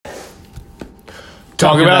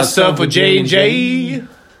Talking about stuff with J&J.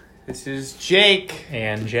 This is Jake.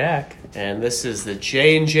 And Jack. And this is the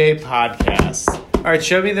J&J podcast. All right,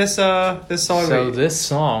 show me this song. So this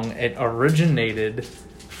song, it originated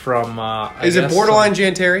from... Is it borderline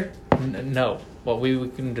Jan Terry? No. Well, we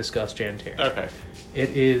can discuss Jan Terry. Okay. It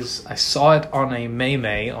is... I saw it on a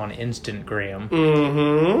May on Instagram.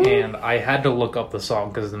 Mm-hmm. And I had to look up the song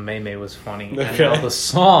because the May was funny. Okay. And now the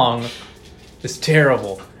song is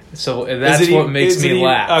terrible. So that's what makes me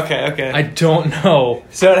laugh. Okay. I don't know.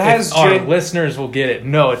 So it has our listeners will get it.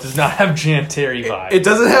 No, it does not have Jan Terry vibes. It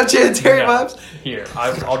doesn't have Jan Terry vibes? Here,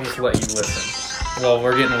 I'll just let you listen. Well,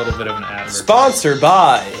 we're getting a little bit of an advert. Sponsored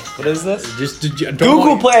by... What is this?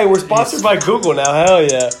 Google Play. We're sponsored by Google now. Hell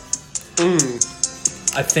yeah.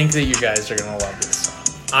 I think that you guys are going to love this song.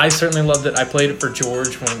 I certainly loved it. I played it for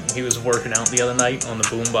George when he was working out the other night on the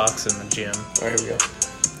boombox in the gym. All right, here we go.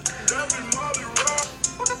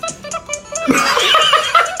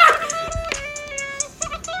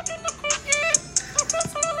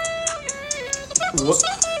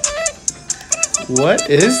 What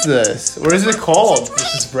is this? What is it called?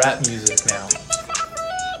 This is rap music now.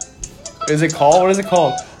 What is it called? What is it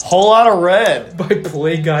called? Whole Lot of Red. By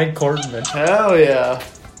Play Guy Cartman. Hell yeah.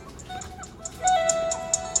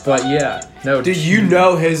 But yeah. No. Did you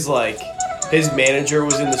know his manager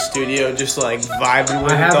was in the studio just vibing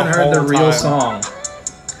with it the whole time? I haven't heard the real song.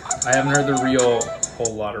 I haven't heard the real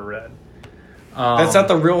Whole Lot of Red. That's not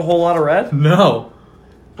the real Whole Lot of Red? No.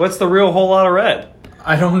 What's the real Whole Lot of Red?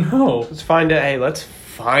 I don't know. Let's find out. Hey, let's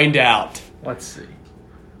find out. Let's see.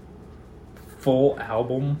 Full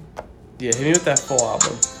album? Yeah, hit me with that full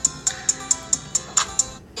album.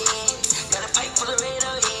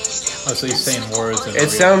 Oh, so he's saying words. It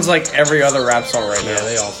sounds like every other rap song right now. Yeah,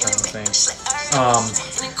 they all sound the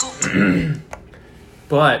same.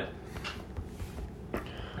 But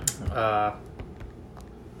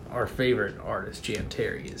our favorite artist, Jan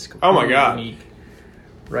Terry, is completely unique.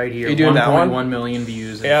 Right here, 1.1 million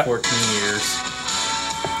views in 14 years.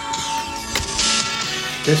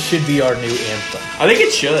 This should be our new anthem. I think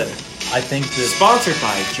it should. I think that... Sponsored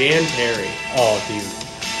by Jan Terry. Oh, dude.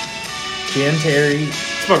 Jan Terry...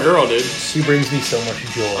 It's my girl, dude. She brings me so much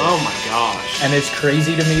joy. Oh my gosh. And it's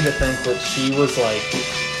crazy to me to think that she was,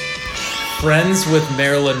 friends with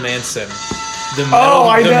Marilyn Manson. The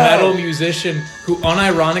metal musician who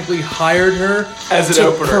unironically hired her as an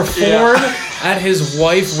opener to perform at his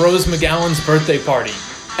wife Rose McGowan's birthday party.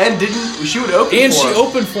 And she would open for him. And she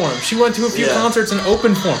opened for him. She went to a few concerts and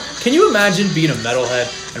opened for him. Can you imagine being a metalhead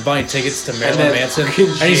and buying tickets to Marilyn Manson? And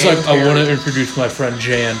he's like, I want to introduce my friend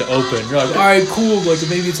Jan to open. You're like, all right, cool.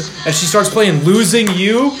 Maybe it's... And she starts playing Losing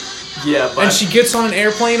You. Yeah, but... And she gets on an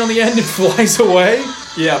airplane on the end and flies away.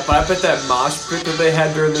 Yeah, but I bet that mosh pit that they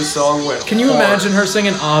had during this song went Can you imagine her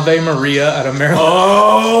singing Ave Maria at a Marilyn?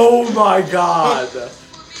 Oh my god.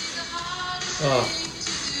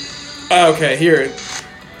 Okay, here.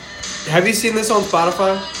 Have you seen this on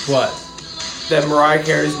Spotify? What? That Mariah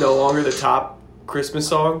Carey is no longer the top Christmas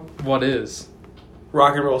song? What is?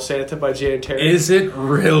 Rock and Roll Santa by Jan Terry. Is it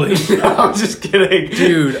really? No, I'm just kidding.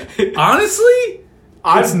 Dude, honestly,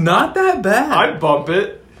 it's not that bad. I'd bump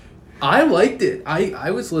it. I liked it. I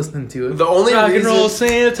was listening to it. The only Rock reason... and Roll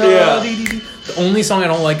Santa. Yeah. The only song I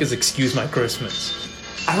don't like is Excuse My Christmas.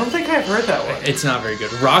 I don't think I've heard that one. It's not very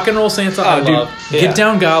good. Rock and Roll Santa, I love. Yeah. Get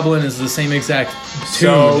Down Goblin is the same exact tune.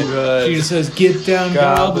 So good. She just says, Get Down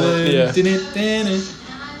Goblin. Yeah.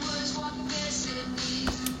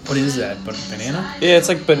 What is that? Banana? Yeah, it's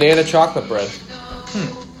like banana chocolate bread.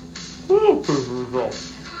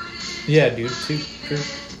 Yeah, dude. True.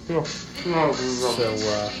 So,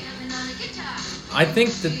 I think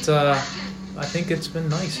it's been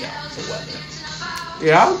nice out, the weather.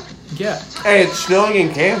 Yeah? Yeah. Hey, it's snowing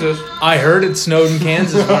in Kansas. I heard it snowed in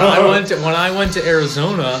Kansas. When I went to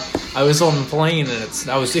Arizona, I was on the plane and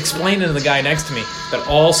I was explaining to the guy next to me that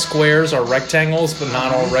all squares are rectangles, but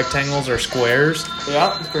not all rectangles are squares.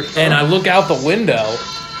 Yeah, for sure. And I look out the window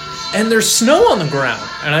and there's snow on the ground.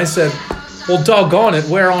 And I said, well, doggone it,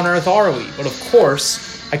 where on earth are we? But of course,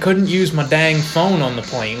 I couldn't use my dang phone on the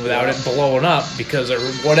plane without it blowing up because or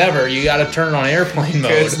whatever. You got to turn it on airplane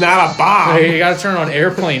mode. It's not a bomb. You got to turn it on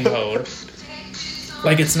airplane mode.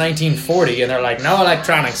 Like it's 1940 and they're like, no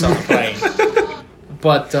electronics on the plane.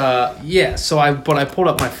 But so I pulled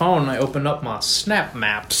up my phone and I opened up my Snap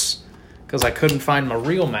Maps because I couldn't find my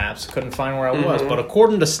real maps. Couldn't find where I was. But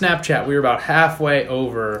according to Snapchat, we were about halfway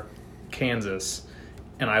over Kansas.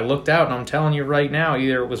 And I looked out, and I'm telling you right now,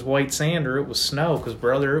 either it was white sand or it was snow, because,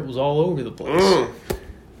 brother, it was all over the place.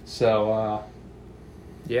 So,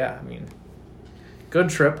 yeah, I mean, good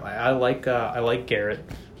trip. I like Garrett.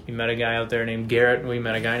 We met a guy out there named Garrett. We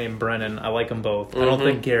met a guy named Brennan. I like them both. I don't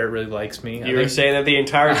think Garrett really likes me. You were saying that the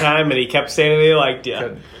entire time, and he kept saying that he liked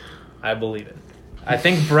you. I believe it. I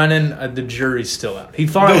think Brennan, the jury's still out. He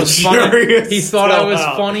thought I was funny. He thought I was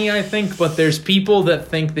funny, I think, but there's people that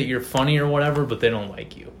think that you're funny or whatever, but they don't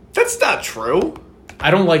like you. That's not true.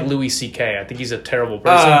 I don't like Louis C.K. I think he's a terrible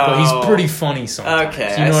person, but he's pretty funny sometimes.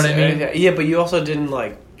 Okay. You know what I mean? Okay. Yeah, but you also didn't,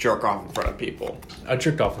 like, jerk off in front of people. I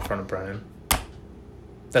jerked off in front of Brennan.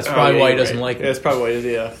 That's probably why he doesn't like me. That's probably why he does,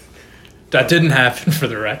 yeah. That didn't happen, for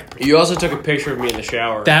the record. You also took a picture of me in the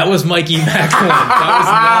shower. That was Mikey Macklin.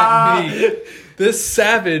 That was not me. This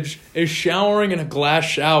savage is showering in a glass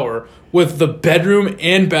shower with the bedroom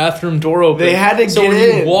and bathroom door open. They had to so get when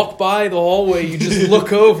in. you walk by the hallway, you just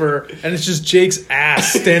look over, and it's just Jake's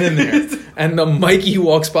ass standing there. And the Mikey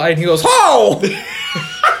walks by, and he goes, "Oh!"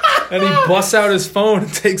 And he busts out his phone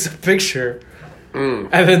and takes a picture. And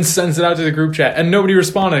then sends it out to the group chat, and nobody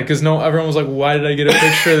responded because everyone was like, "Why did I get a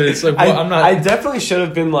picture of this?" Like, well, I'm not. I definitely should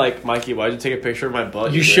have been like, Mikey, why'd you take a picture of my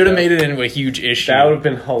butt? You should have made it into a huge issue. That would have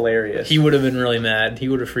been hilarious. He would have been really mad. He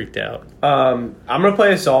would have freaked out. I'm gonna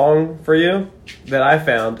play a song for you that I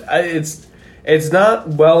found. It's not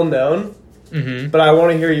well known, but I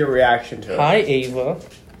want to hear your reaction to it. Hi, Ava.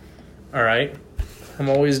 All right, I'm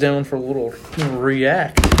always down for a little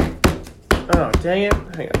react. Oh, dang it!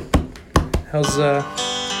 Hang on. How's Oh,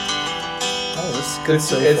 this is good.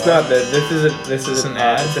 It's not that. This is an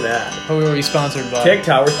ad. It's an ad. Who are we sponsored by?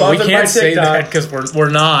 TikTok. We're sponsored by TikTok. We can't say that because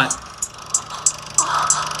we're not.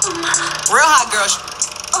 Real hot girls.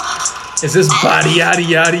 Is this body yaddy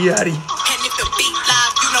yaddy yaddy? And if the beat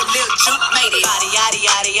live, you know Lil Juke made it. Body yaddy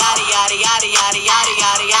yaddy yaddy yaddy yaddy yaddy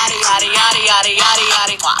yaddy yaddy yaddy yaddy yaddy yaddy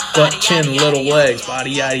yaddy. Butt, chin, little legs,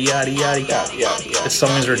 body yaddy yaddy yaddy. Yeah. This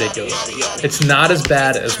song is ridiculous. It's not as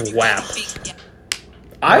bad as WAP.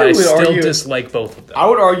 I still argue, dislike both of them. I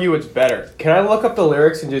would argue it's better. Can I look up the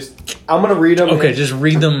lyrics and just? I'm gonna read them. Okay, just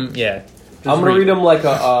read them. Yeah, I'm gonna read them like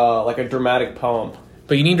a dramatic poem.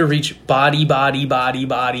 But you need to reach body, body, body,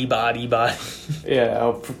 body, body, body. Yeah,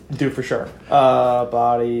 I'll do for sure.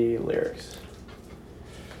 Body lyrics.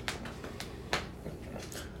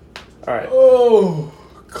 All right. Oh,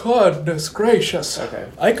 goodness gracious. Okay.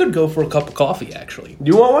 I could go for a cup of coffee, actually.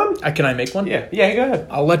 Do you want one? Can I make one? Yeah, go ahead.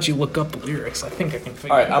 I'll let you look up the lyrics. I think I can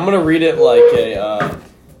figure All right, I'm gonna read it like a.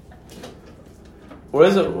 What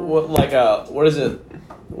is it? What is it?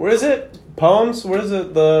 What is it? Poems? What is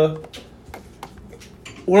it?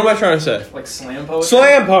 What am I trying to say? Like slam poetry?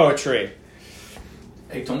 Slam poetry.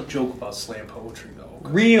 Hey, don't joke about slam poetry, though.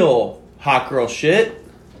 Real hot girl shit.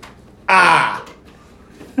 Ah.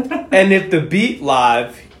 And if the beat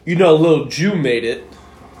live, you know Lil Jew made it.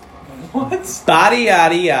 What? Body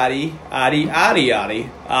yaddy yaddy yaddy yaddy yaddy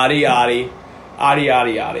yaddy yaddy yaddy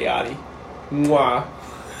yaddy yaddy yaddy. Mwah.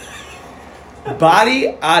 Body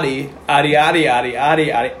yaddy yaddy yaddy yaddy yaddy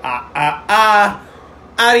yaddy ah.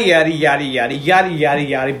 Yaddy yaddy yaddy yaddy yaddy yaddy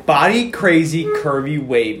yaddy. Body crazy, curvy,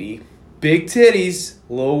 wavy. Big titties,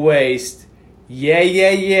 low waist.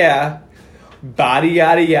 Yeah. Body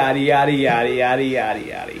yaddy yaddy yaddy yaddy yaddy yaddy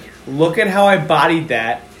yaddy. Look at how I bodied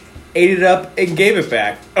that, ate it up, and gave it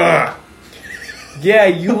back. Ugh. Yeah,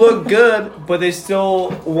 you look good, but they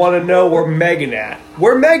still want to know where Megan at.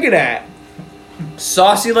 Where Megan at?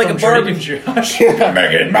 Saucy like a barbecue.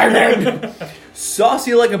 Megan.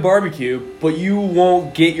 Saucy like a barbecue, but you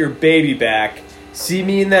won't get your baby back. See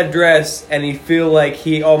me in that dress, and he feel like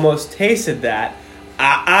he almost tasted that.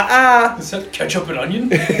 Is that ketchup and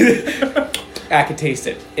onion? I can taste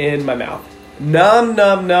it in my mouth. Nom,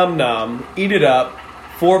 nom, nom, nom. Eat it up.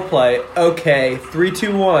 Foreplay. Okay. 3,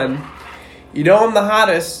 2, 1. You know I'm the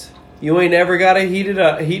hottest. You ain't ever gotta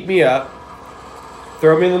heat me up.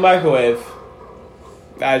 Throw me in the microwave.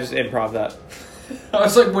 I just improv that. I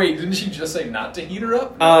was like, wait, didn't she just say not to heat her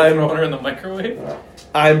up? Throwing her in the microwave?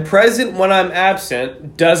 I'm present when I'm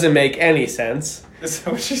absent. Doesn't make any sense. Is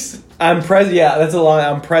that what she said? I'm present. Yeah, that's a lie.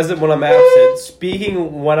 I'm present when I'm absent.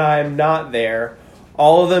 Speaking when I'm not there.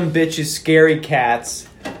 All of them bitches scary cats.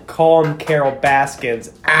 Call them Carol Baskins.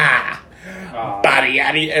 Body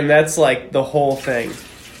yaddy. And that's like the whole thing.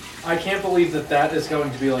 I can't believe that is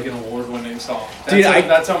going to be like an award-winning song. Dude,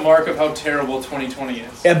 that's a mark of how terrible 2020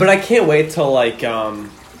 is. Yeah, but I can't wait till like our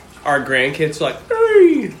grandkids are like,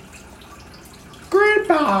 hey,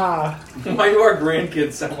 Grandpa. Why do our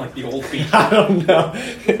grandkids sound like the old people? I don't know.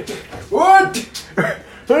 What?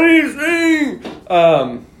 What do you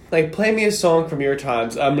sing? Like, play me a song from your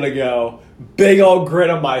times. I'm gonna go, big old grin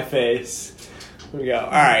on my face. Here we go.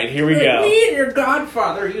 All right, here we go. Me and your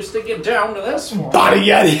godfather used to get down to this one. Body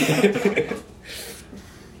yaddy.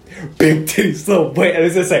 big titties, little weight. And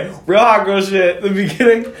it's just like real hot girl shit at the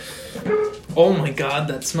beginning. Oh my god,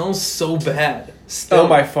 that smells so bad. Still. Oh,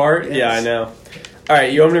 my fart? Yes. Yeah, I know. All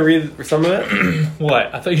right, you want me to read some of it?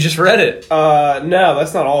 What? I thought you just read it. No,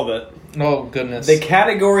 that's not all of it. Oh goodness. The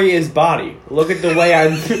category is body. Look at the way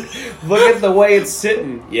look at the way it's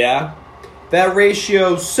sitting. Yeah, that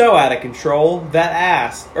ratio so out of control. That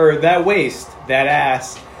ass or that waist, that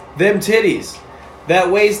ass, them titties.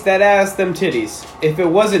 That waist, that ass, them titties. If it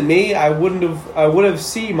wasn't me, I would have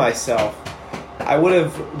seen myself. I would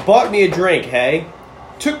have bought me a drink. Hey,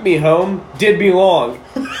 took me home, did me long.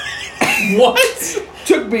 What?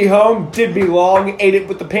 Took me home, did me long, ate it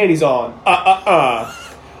with the panties on.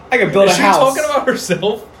 I could build Is a she house. talking about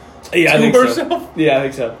herself? Yeah, I To think herself? so. Yeah, I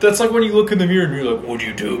think so. That's like when you look in the mirror and you're like, "What'd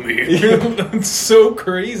you do me?" It's so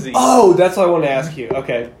crazy. Oh, that's what I want to ask you.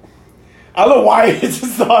 Okay. I don't know why I just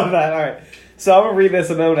thought of that. All right. So I'm going to read this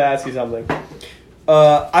and then I'm going to ask you something.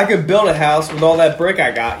 I could build a house with all that brick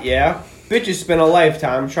I got, yeah? Bitches spend a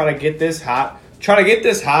lifetime trying to get this hot.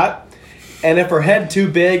 And if her head too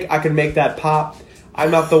big, I can make that pop.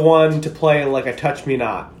 I'm not the one to play like a touch me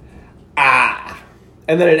not. Ah.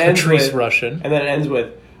 And then it ends Patrice with... Russian. And then it ends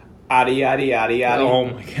with... Adi, adi, adi, adi. Oh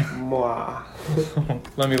my god. Mwah.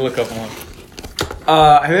 Let me look up one.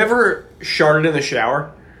 Have you ever sharted in the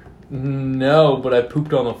shower? No, but I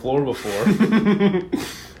pooped on the floor before.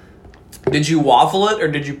 Did you waffle it or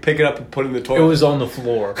did you pick it up and put it in the toilet? It was on the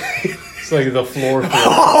floor. It's like the floor.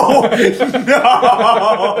 Oh,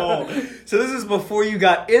 no! So this is before you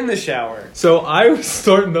got in the shower. So I was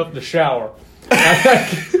starting up the shower.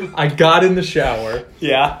 I got in the shower.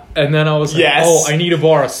 Yeah. And then I was like, Yes. oh, I need a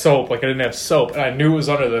bar of soap. Like, I didn't have soap. And I knew it was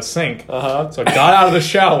under the sink. Uh-huh. So I got out of the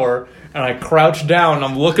shower, and I crouched down, and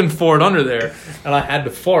I'm looking for it under there, and I had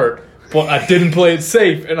to fart. But I didn't play it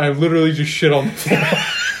safe, and I literally just shit on the floor.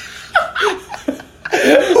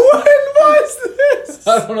 When was this?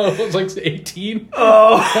 I don't know, it was like 18.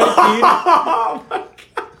 Oh. 19.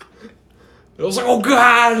 I was like, oh,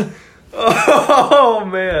 God. Oh,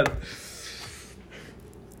 man.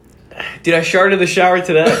 Did I shart in the shower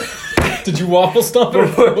today? Did you waffle stomp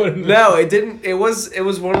it? No, it didn't. It was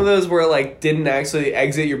one of those where it like didn't actually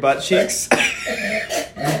exit your butt cheeks.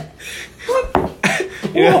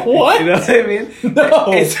 You know, What? You know what I mean? No.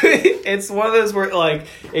 It's one of those where like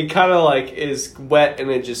it kind of like is wet and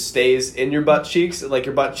it just stays in your butt cheeks, like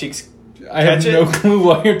your butt cheeks. I have Catch it? no clue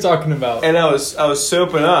what you're talking about. And I was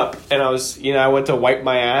soaping up, and I went to wipe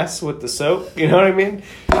my ass with the soap. You know what I mean?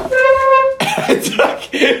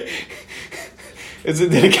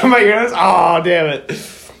 Did it come out your nose? Oh, damn it!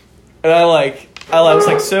 And I was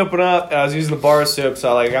like soaping up, and I was using the bar of soap, so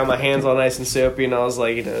I like got my hands all nice and soapy, and I was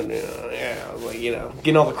like, I was like,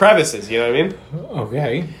 getting all the crevices. You know what I mean?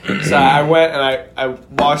 Okay. So I went and I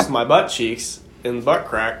washed my butt cheeks in the butt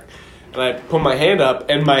crack, and I put my hand up,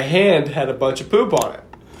 and my hand had a bunch of poop on it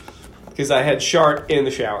because I had shart in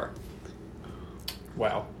the shower.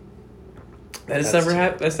 Wow. That's never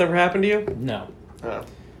happened to you? No. Oh.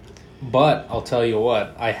 But I'll tell you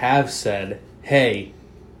what, I have said, hey,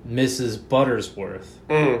 Mrs. Buttersworth,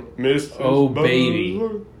 Miss. oh baby,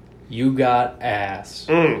 you got ass.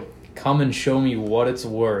 Come and show me what it's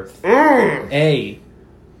worth. A.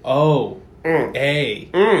 O.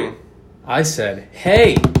 A. I said,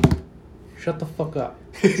 hey, shut the fuck up.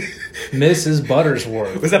 Mrs.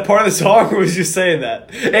 Buttersworth. Was that part of the song, or was you saying that?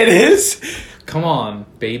 It is? Come on,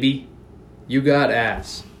 baby. You got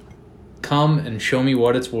ass. Come and show me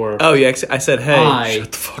what it's worth. Oh, yeah, I said, hey,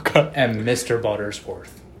 shut the fuck up. And Mr. Buttersworth.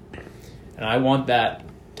 And I want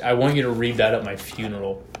you to read that at my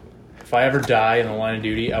funeral. If I ever die in the line of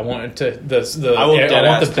duty, I want it to I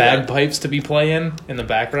want the bagpipes to be playing in the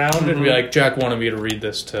background and be like, Jack wanted me to read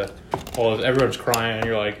this to all of everyone's crying and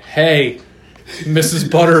you're like, hey, Mrs.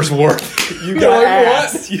 Buttersworth. You got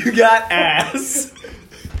ass. What? You got ass.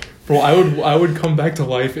 Bro, I would come back to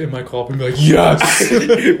life in my coffin and be like, yes!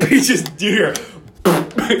 Peaches deer.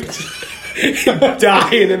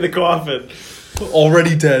 Dying in the coffin.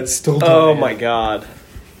 Already dead, still dying. Oh my god.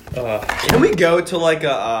 Can we go to like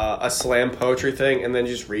a slam poetry thing and then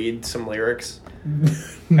just read some lyrics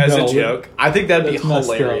as a joke? I think that'd be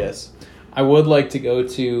hilarious. I would like to go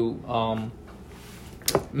to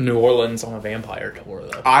New Orleans on a vampire tour,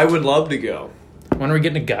 though. I would love to go. When are we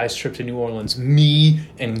getting a guys trip to New Orleans? Me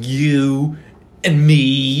and you and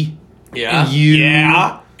me. Yeah. And you.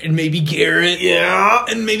 Yeah. And maybe Garrett. Yeah.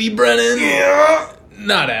 And maybe Brennan. Yeah.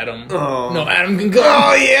 Not Adam. Oh. No, Adam can go.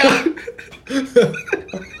 Oh, yeah.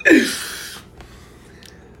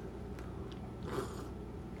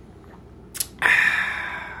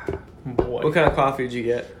 Boy. What kind of coffee did you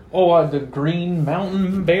get? Oh, the green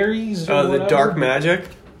mountain berries? Or Oh, the whatever? dark magic?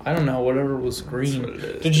 I don't know, whatever was green. what it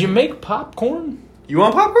is. Did you make popcorn? You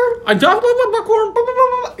want popcorn? I don't want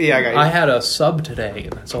popcorn. Yeah, I got you. I had a sub today,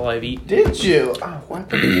 and that's all I've eaten. Did you? Oh, what?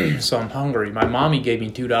 So I'm hungry. My mommy gave me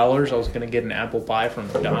 $2. I was going to get an apple pie from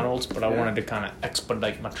McDonald's, but I wanted to kind of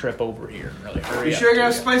expedite my trip over here and really hurry You up. sure you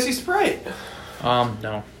got a spicy Sprite?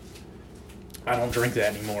 No. I don't drink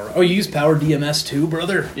that anymore. Oh, you use Power DMS too,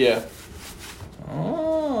 brother? Yeah.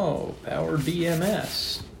 Oh, Power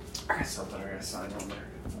DMS. I got something I gotta sign on there.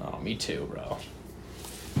 Oh, me too, bro.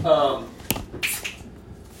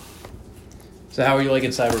 So how are you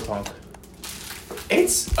liking Cyberpunk?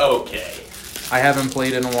 It's okay. I haven't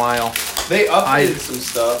played in a while. They updated some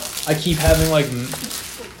stuff. I keep having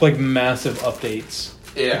like massive updates.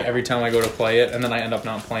 Yeah. Like, every time I go to play it, and then I end up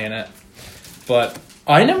not playing it. But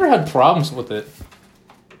I never had problems with it.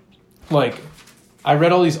 Like, I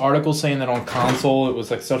read all these articles saying that on console it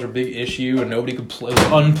was like such a big issue and nobody could play. It was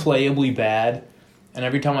unplayably bad. And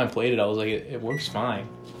every time I played it, I was like, it works fine.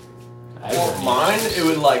 Well, mine, it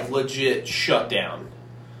would like legit shut down.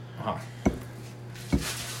 Uh-huh.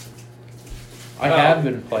 I have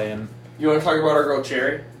been playing. You want to talk about our girl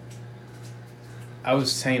Cherry? I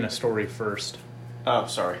was saying a story first. Oh,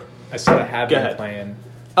 sorry. I said I have Go been ahead. playing.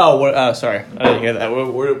 Oh, what? Sorry, I didn't hear that.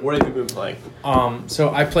 What have you been playing?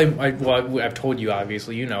 So I play. I've told you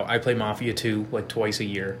obviously. You know, I play Mafia 2 like twice a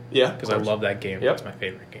year. Yeah, because I love that game. Yep. It's my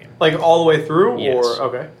favorite game. Like all the way through, Yes. or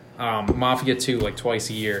okay? Mafia 2 like twice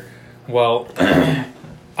a year. Well,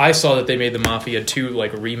 I saw that they made the Mafia 2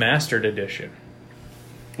 like remastered edition.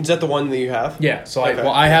 Is that the one that you have? Yeah, so Okay.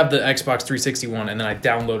 I have the Xbox 360 one, and then I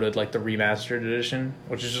downloaded like the remastered edition,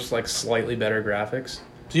 which is just like slightly better graphics.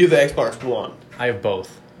 So you have the Xbox One. I have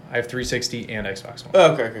both. I have 360 and Xbox One.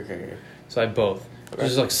 Oh, okay. So I have both. Okay.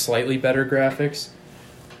 There's like slightly better graphics.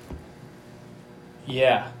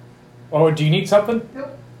 Yeah. Oh, do you need something?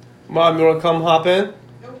 Nope. Mom, you want to come hop in?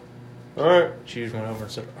 Nope. All right. She just went over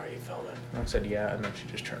and said, "Are you filming?" And I said, "Yeah," and then she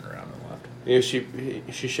just turned around and left. Yeah,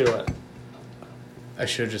 she should have went. I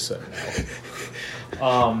should have just said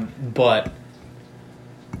no. But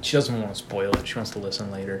she doesn't want to spoil it. She wants to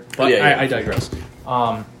listen later. But Yeah. I digress.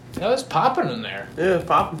 It's popping in there. Yeah, it's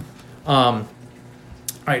popping.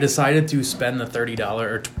 I decided to spend the $30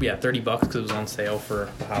 or $30 because it was on sale for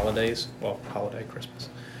the holidays. Well, holiday Christmas.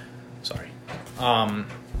 Sorry. On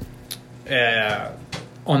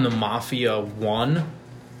the Mafia 1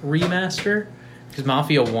 remaster. Because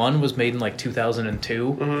Mafia 1 was made in like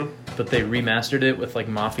 2002, but they remastered it with like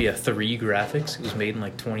Mafia 3 graphics. It was made in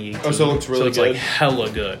like 2018. Oh, so it looks really it's good? like hella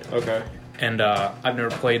good. Okay. And I've never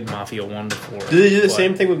played Mafia 1 before. Did they do the but-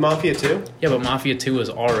 same thing with Mafia 2? Yeah, but Mafia 2 is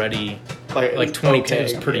already like 2010 okay,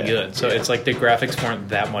 is pretty yeah, good. So yeah. it's like the graphics weren't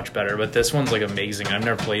that much better, but this one's like amazing. I've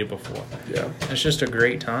never played it before. Yeah. It's just a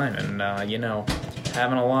great time, and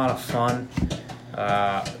having a lot of fun.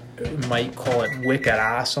 Might call it wicked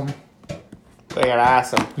awesome. They got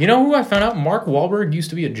awesome. You know who I found out? Mark Wahlberg used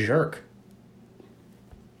to be a jerk.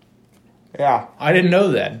 Yeah. I didn't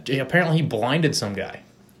know that. Apparently he blinded some guy.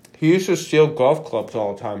 He used to steal golf clubs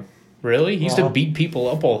all the time. Really? He used to Uh-huh. beat people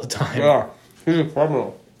up all the time. Yeah. He's a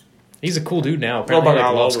criminal. He's a cool dude now. Apparently he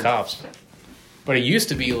Nobody loves loves him. cops. But he used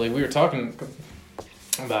to be, like, we were talking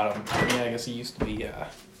about him. Yeah, I guess he used to be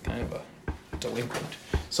kind of a delinquent.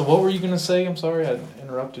 So what were you going to say? I'm sorry I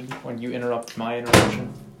interrupted when you interrupted my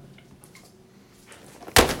interruption.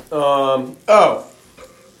 Our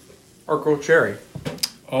girl Cherry.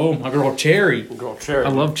 Oh, my girl Cherry. Girl Cherry. I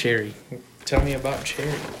love Cherry. Tell me about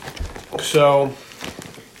Cherry. So,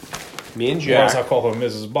 me and Or as I Jack. call her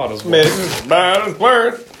Mrs. Buttersworth. Mrs.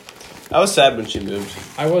 Buttersworth. I was sad when she moved.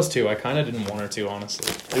 I was too. I kind of didn't want her to,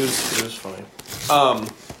 honestly. It was funny.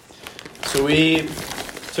 So we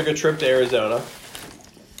took a trip to Arizona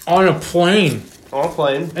On a plane. on a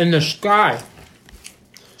plane. In the sky.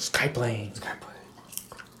 Sky plane.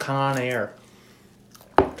 Con Air.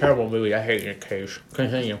 Terrible movie. I hate Nick Cage.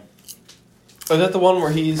 Continue. Is that the one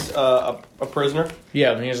where he's a prisoner?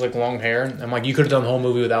 Yeah, and he has like long hair. I'm like, you could have done the whole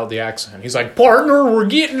movie without the accent. He's like, partner, we're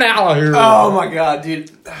getting out of here. Oh my god,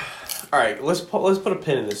 dude! All right, let's put a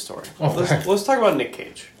pin in this story. Okay. Let's talk about Nick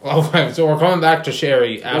Cage. Okay, so we're coming back to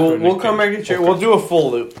Sherry after. We'll come back to Cherry. We'll do a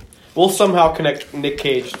full loop. We'll somehow connect Nick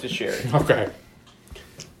Cage to Cherry. Okay.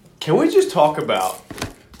 Can we just talk about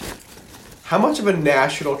how much of a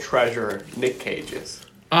national treasure Nick Cage is?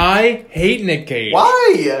 I hate Nick Cage.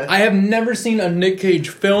 Why? I have never seen a Nick Cage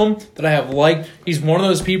film that I have liked. He's one of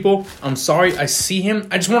those people. I'm sorry. I see him.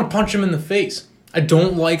 I just want to punch him in the face. I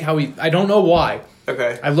don't like how I don't know why.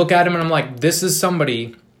 Okay. I look at him and I'm like, this is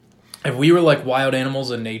somebody. If we were like wild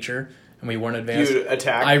animals in nature and we weren't advanced, You'd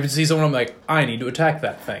attack. I would see someone. I'm like, I need to attack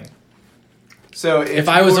that thing. So If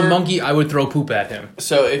I was a monkey, I would throw poop at him.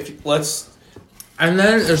 So if let's. And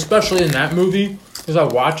then, especially in that movie, because I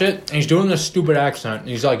watch it, and he's doing this stupid accent, and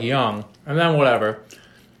he's like young, and then whatever.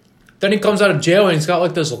 Then he comes out of jail, and he's got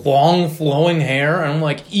like this long flowing hair, and I'm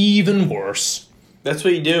like, even worse. That's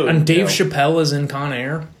what you do. And Dave Chappelle is in Con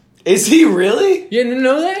Air. Is he really? You didn't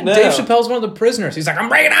know that? No. Dave Chappelle's one of the prisoners. He's like, I'm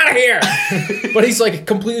breaking out of here. But he's like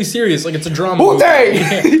completely serious, like it's a drama movie.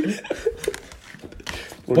 Okay.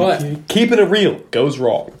 But keeping it real goes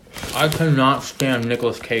wrong. I cannot stand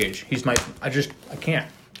Nicolas Cage. I can't.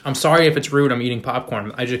 I'm sorry if it's rude, I'm eating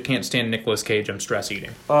popcorn. I just can't stand Nicolas Cage. I'm stress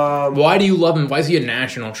eating. Why do you love him? Why is he a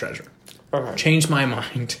national treasure? Okay. Change my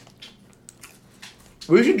mind.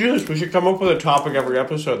 We should do this. We should come up with a topic every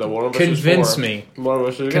episode that one of us Convince is for. me. One of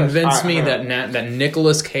us is Convince me Alright. that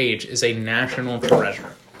Nicolas Cage is a national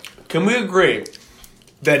treasure. Can we agree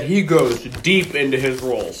that he goes deep into his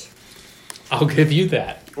roles? I'll give you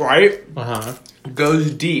that. Right? Uh-huh.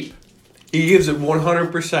 Goes deep. He gives it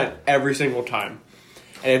 100% every single time.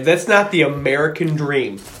 And if that's not the American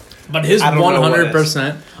dream, But his I don't know what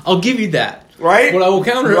 100%, I'll give you that. right? What I will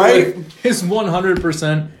counter Right? it with, his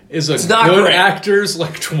 100% is a not good great. actor's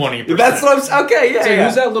like 20%. That's what I'm saying. Okay, yeah, So yeah.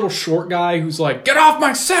 who's that little short guy who's like, get off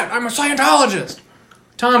my set, I'm a Scientologist?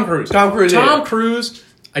 Tom Cruise. Tom Cruise, Tom yeah. Cruise,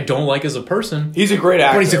 I don't like as a person. He's a great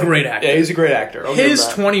actor. But he's a great actor. Yeah, he's a great actor. I'll give His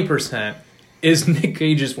him that. 20% is Nick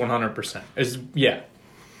Cage's 100%. Yeah.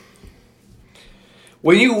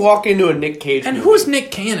 When you walk into a Nick Cage And movie, who's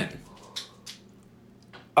Nick Cannon?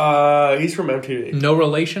 he's from MTV. No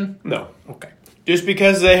relation? No. Okay. Just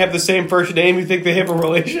because they have the same first name, you think they have a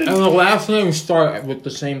relation? And the last name start with the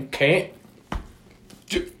same K.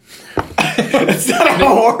 That's not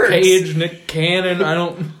how it works. Cage, Nick Cannon, I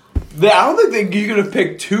don't... I don't think you're going to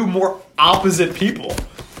pick two more opposite people.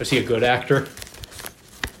 Is he a good actor?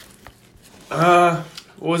 What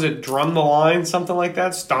was it? Drum the Line? Something like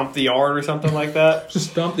that? Stomp the Yard or something like that?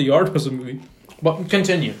 Stomp the Yard was a movie. But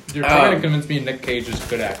continue. You're trying to convince me Nick Cage is a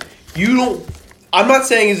good actor. You don't... I'm not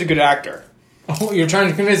saying he's a good actor. Oh, you're trying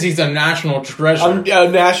to convince he's a national treasure. I'm a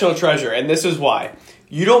national treasure, and this is why.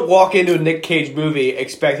 You don't walk into a Nick Cage movie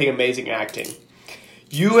expecting amazing acting.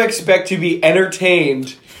 You expect to be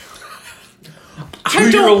entertained I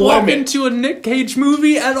your don't walk limit. into a Nick Cage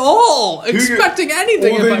movie at all expecting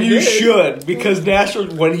anything. Well, if then I you did. should, because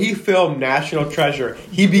when he filmed National Treasure,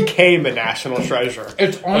 he became a national treasure.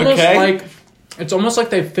 It's almost Okay? like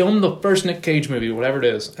they filmed the first Nick Cage movie, whatever it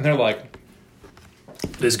is, and they're like,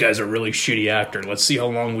 "This guy's a really shitty actor. Let's see how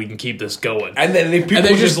long we can keep this going." And then people And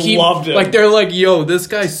they just keep, loved him. like they're like, "Yo, this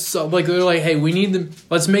guy's so like." They're like, "Hey, we need them.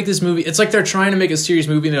 Let's make this movie." It's like they're trying to make a serious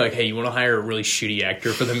movie, and they're like, "Hey, you want to hire a really shitty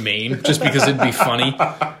actor for the main just because it'd be funny?"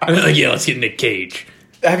 And they're like, "Yeah, let's get Nick Cage."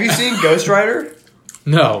 Have you seen Ghost Rider?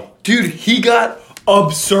 No, Dude, he got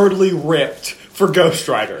absurdly ripped for Ghost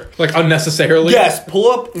Rider. like unnecessarily. Yes, pull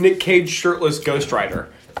up Nick Cage shirtless Ghost Rider.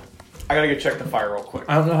 I gotta go check the fire real quick.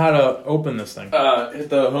 I don't know how to open this thing. Hit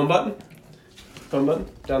the home button. Home button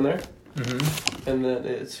down there. Mm-hmm. And then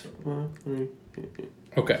it's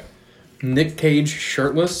Okay, Nick Cage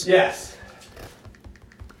shirtless. yes.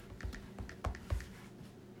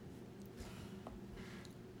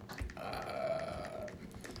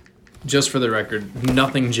 Just for the record,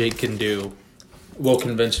 nothing Jake can do will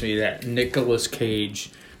convince me that Nicolas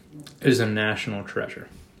Cage is a national treasure.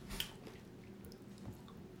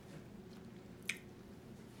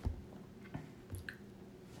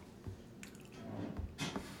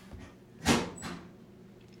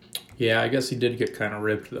 Yeah, I guess he did get kind of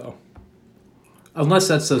ripped, though. Unless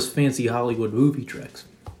that's those fancy Hollywood movie tricks.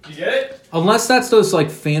 You get it? Unless that's those, like,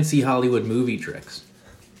 fancy Hollywood movie tricks.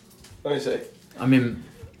 Let me see. I mean,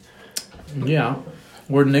 yeah.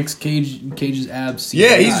 Where Cage's abs CGI.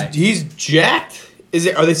 Yeah, he's jacked.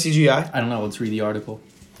 Are they CGI? I don't know. Let's read the article.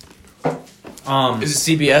 Is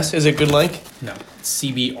it CBS? Is it good link? No,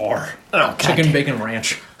 CBR. Oh, Chicken Bacon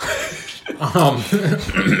Ranch.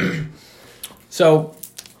 So,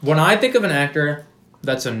 when I think of an actor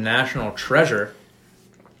that's a national treasure,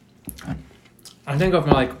 I think of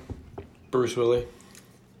like, Bruce Willis.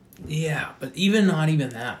 yeah, but not even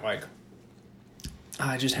that. Like,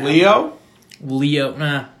 I just have Leo?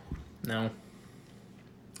 Nah, no.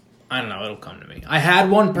 I don't know. It'll come to me. I had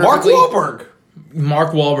one Mark perfectly. Wahlberg.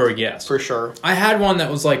 Mark Wahlberg, yes. For sure. I had one that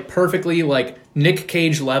was like perfectly like Nick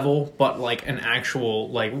Cage level, but like an actual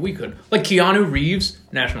like Keanu Reeves,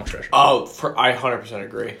 national treasure. Oh, I 100%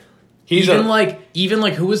 agree. He's Even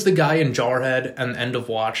like who was the guy in Jarhead and End of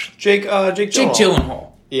Watch? Jake Jake Gyllenhaal.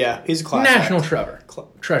 Gyllenhaal. Yeah, he's a class National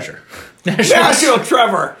act. treasure. National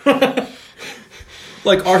Trevor.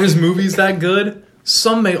 Like, are his movies that good?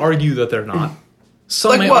 Some may argue that they're not.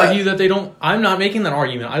 Some Like may what? argue that they don't. I'm not making that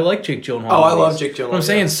argument. I like Jake Gyllenhaal. Oh, I movies. love Jake Gyllenhaal, But I'm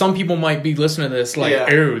saying yeah. some people might be listening to this like, Yeah.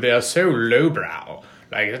 oh, they're so lowbrow.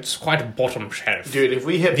 Like, it's quite bottom shelf. Dude, if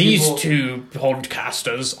we hit These people, two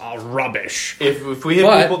podcasters are rubbish. if we hit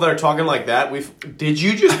But- people that are talking like that, did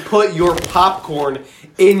you just put your popcorn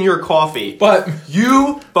in your coffee? But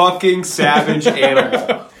You fucking savage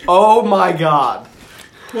animal. Oh my god.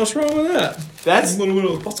 what's wrong with that? That's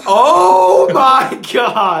Little. oh my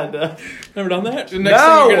god. Never done that? The next thing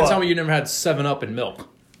No. you're gonna tell me you never had 7-Up and milk.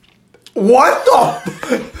 What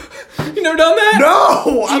the You never done that?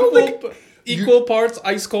 No, I don't think Equal parts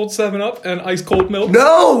ice cold 7-Up and ice cold milk.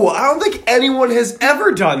 No, I don't think anyone has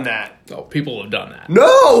ever done that. Oh, people have done that.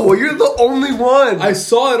 No, you're the only one. I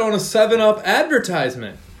saw it on a 7-Up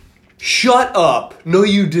advertisement. Shut up. No,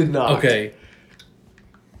 you did not. Okay.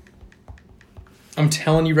 I'm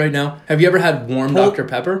telling you right now. Have you ever had warm Pull- Dr.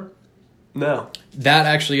 Pepper? No. That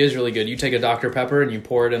actually is really good. You take a Dr. Pepper and you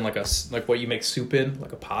pour it in like what you make soup in,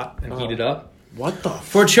 like a pot, and heat it up. What the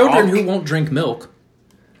For children who won't drink milk.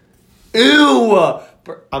 Ew.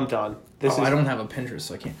 I'm done. I don't have a Pinterest,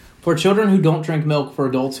 so I can't. For children who don't drink milk, for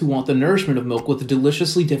adults who want the nourishment of milk with a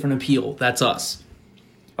deliciously different appeal. That's us.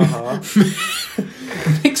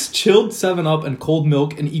 Mix chilled 7-Up and cold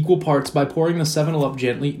milk in equal parts by pouring the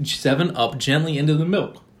 7-Up gently into the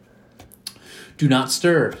milk. Do not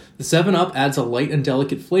stir. The 7-Up adds a light and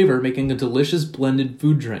delicate flavor, making a delicious blended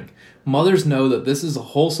food drink. Mothers know that this is a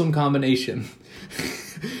wholesome combination.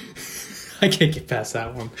 I can't get past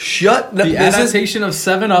that one. Shut The adaptation of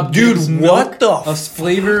 7-Up Dude, gives what milk the a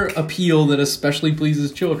flavor appeal that especially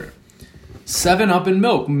pleases children. 7-Up and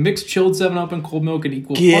milk. Mix chilled 7-Up and cold milk in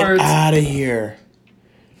equal parts. out of here.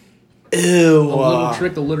 Ew. A little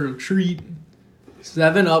trick, a little treat.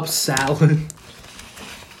 7-Up salad.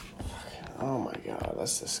 Oh my god,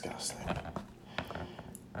 that's disgusting.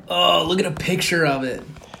 Oh, look at a picture of it.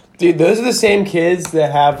 Dude, those are the same kids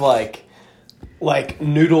that have like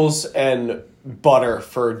noodles and butter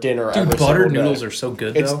for dinner. Dude, every buttered single day. noodles are so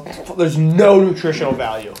good, It's though. there's no nutritional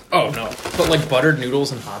value. Oh, no. But, like, buttered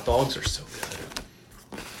noodles and hot dogs are so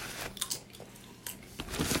good.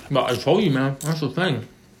 But I told you, man. That's the thing.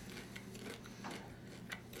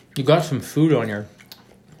 You got some food on your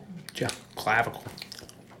clavicle.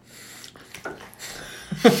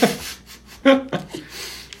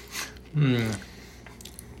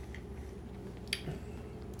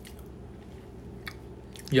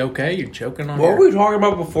 You okay? You choking on What your... were we talking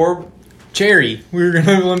about before? Cherry. We were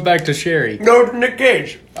gonna went back to Sherry. No, Nick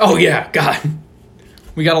Cage. Oh yeah, God.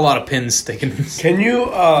 We got a lot of pins sticking in this. Can you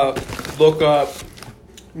look up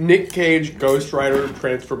Nick Cage Ghost Rider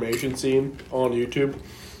transformation scene on YouTube?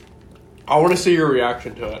 I want to see your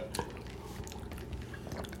reaction to it.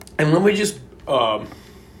 And let me just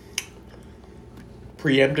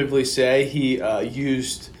preemptively say he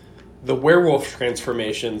used the werewolf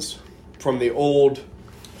transformations from the old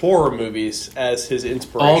horror movies as his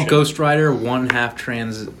inspiration. All Ghost Rider, 1/2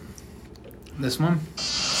 trans. This one?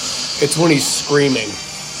 It's when he's screaming.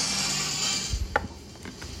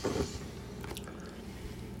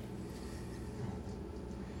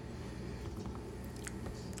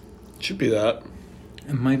 Should be that.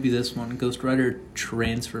 It might be this one. Ghost Rider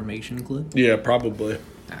transformation clip. Yeah, probably.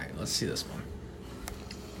 Alright, let's see this one.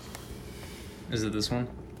 Is it this one?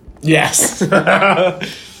 Yes.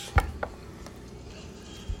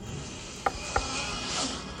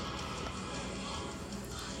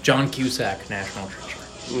 John Cusack, National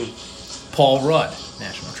Treasure. Paul Rudd,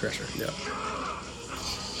 National Treasure. Yeah.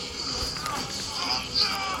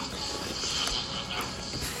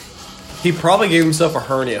 He probably gave himself a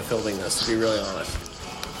hernia filming this, to be really honest.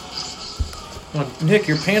 Well, Nick,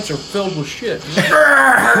 your pants are filled with shit.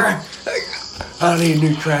 I need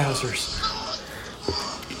new trousers.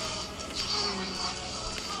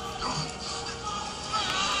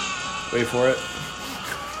 Wait for it.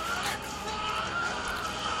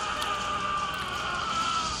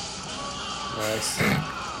 Nice.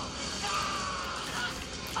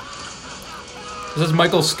 Is this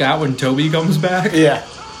Michael Scott when Toby comes back? Yeah.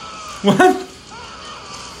 What?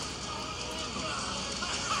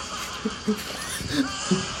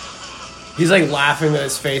 He's like laughing that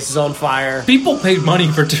his face is on fire. People paid money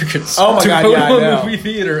for tickets Oh my to God, go yeah, I to a know. movie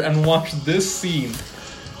theater and watch this scene.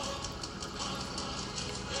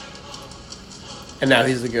 And now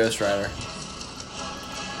he's the Ghost Rider.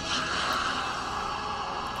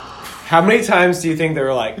 How many times do you think they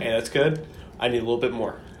were like, hey, that's good? I need a little bit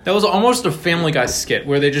more. That was almost a Family Guy skit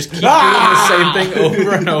where they just keep doing the same thing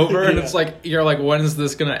over and over, and it's like, you're like, when is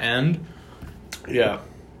this gonna end? Yeah.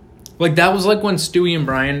 Like, that was like when Stewie and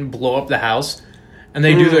Brian blow up the house, And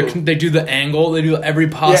they do the angle. They do every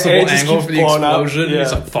possible it just angle keeps for the blowing up. explosion. Yeah.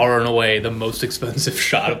 It's like far and away the most expensive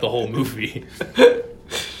shot of the whole movie.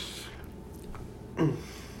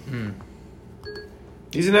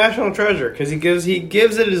 He's a national treasure because he gives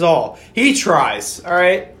it his all. He tries. All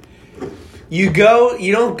right. You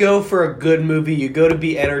don't go for a good movie. You go to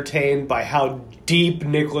be entertained by how deep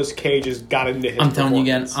Nicolas Cage has got into his. I'm telling you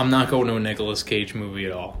again, performance. I'm not going to a Nicolas Cage movie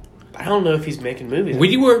at all. I don't know if he's making movies.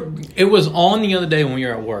 It was on the other day when we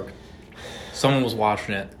were at work. Someone was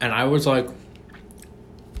watching it, and I was like,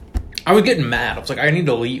 I was getting mad. I was like, I need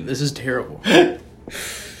to leave. This is terrible.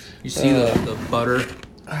 You see the butter?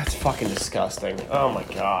 That's fucking disgusting. Oh my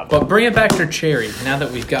god. But bring it back to Cherry, now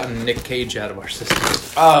that we've gotten Nick Cage out of our system.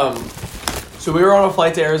 So we were on a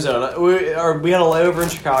flight to Arizona. We had a layover in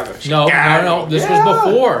Chicago. No. This Yeah. was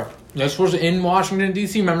before. This was in Washington,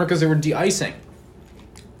 D.C., remember? Because they were de-icing.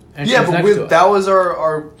 And she Yeah, was but next to us. that was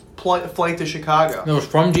our flight to Chicago. No, it was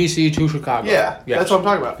from D.C. to Chicago. Yeah, Yes. that's what I'm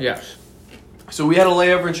talking about. Yes. So we had a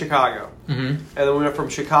layover in Chicago. Mm-hmm. And then we went from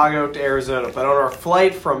Chicago to Arizona. But on our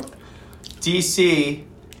flight from D.C.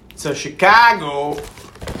 to Chicago,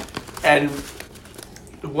 and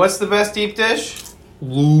what's the best deep dish?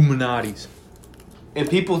 Illuminati's. And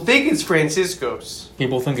people think it's Francisco's.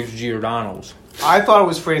 People think it's Giordano's. I thought it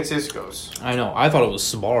was Francisco's. I know. I thought it was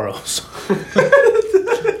Sbarro's.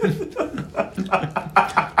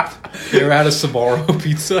 You ever had a Sbarro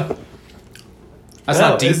pizza? That's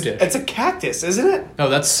not deep dish. It's a cactus, isn't it? No,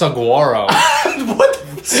 that's Saguaro. What?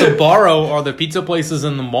 Sbarro are the pizza places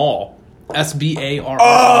in the mall. Sbarro.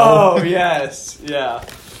 Oh, yes. Yeah.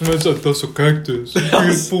 That's a cactus. You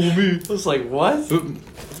can't fool me. I was like, what?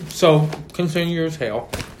 So, continue your tale.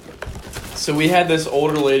 So we had this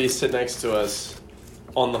older lady sit next to us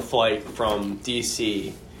on the flight from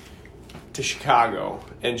D.C. to Chicago.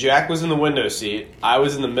 And Jack was in the window seat, I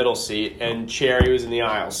was in the middle seat, and Cherry was in the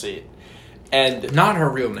aisle seat. And Not her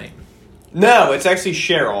real name. no, it's actually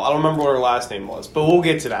Cheryl. I don't remember what her last name was, but we'll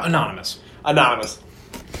get to that. Anonymous. Anonymous.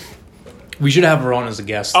 We should have her on as a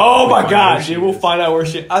guest. Oh We my find out where gosh, she we'll is. find out where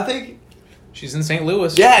I think, She's in St.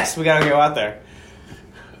 Louis. yes, we gotta go out there.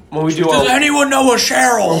 When we do Does our, anyone know a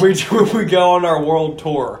Cheryl? when we go on our world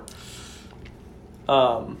tour.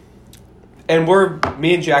 And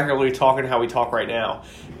me and Jack are literally talking how we talk right now.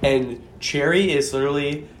 And Cherry is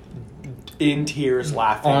literally in tears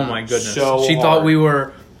laughing. Oh my goodness. So She hard. thought we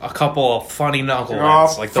were a couple of funny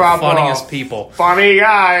knuckleheads. Like the funniest people. Funny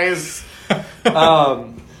guys.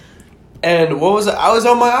 And what was it? I was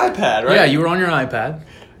on my iPad, right? Yeah, you were on your iPad.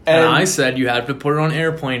 And I said you had to put it on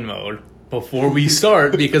airplane mode before we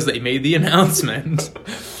start because they made the announcement.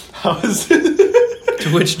 I was To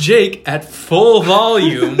which Jake, at full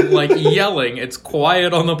volume, like yelling, it's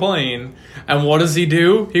quiet on the plane. And what does he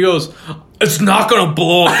do? He goes, it's not gonna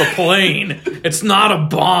blow up the plane. It's not a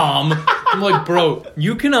bomb. I'm like, bro,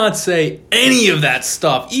 you cannot say any of that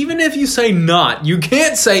stuff. Even if you say not, you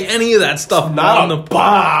can't say any of that stuff not on a the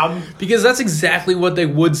bomb. because that's exactly what they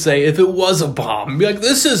would say if it was a bomb. Be like,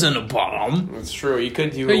 this isn't a bomb. That's true. You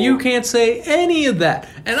could do. But you can't say any of that.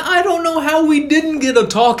 And I don't know how we didn't get a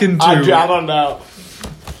talking to. I don't know.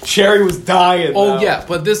 Cherry was dying. Oh, though. yeah,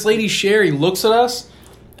 but this lady, Sherry, looks at us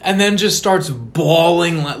and then just starts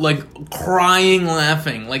bawling, like crying,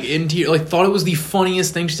 laughing, like in tears, like thought it was the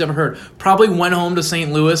funniest thing she's ever heard. Probably went home to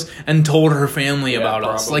St. Louis and told her family about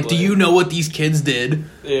us. Like, do probably. you know what these kids did?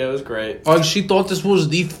 Yeah, it was great. Like, she thought this was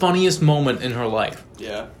the funniest moment in her life.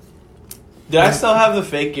 Yeah. Did I still have the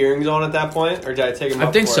fake earrings on at that point, or did I take them?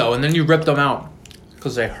 I think for so, it? and then you ripped them out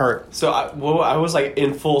because they hurt. So I was like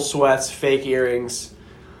in full sweats, fake earrings,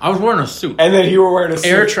 I was wearing a suit. and then you were wearing a suit.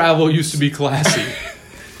 Air travel used to be classy.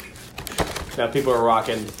 Now people are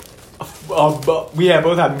rocking. We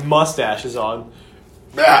both have mustaches on.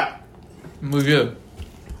 We good.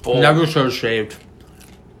 Oh. Never so shaved.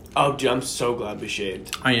 Oh, dude, I'm so glad we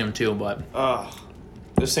shaved. I am too, but Ugh,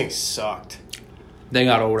 those things sucked. they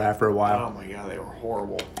got old after a while. Oh my god, they were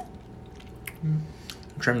horrible.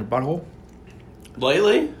 Trimmed the butthole?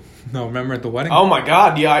 Lately? No, remember at the wedding? Oh my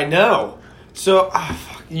god, yeah, I know. So,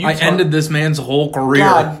 fuck, I ended this man's whole career.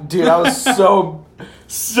 God, dude, I was so.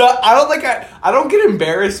 I don't think I don't get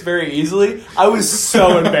embarrassed very easily. I was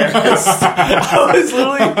so embarrassed. I was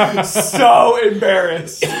literally so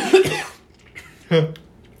embarrassed.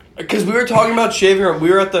 Because we were talking about shaving.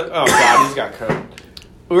 We were at the. Oh god, he's got coat.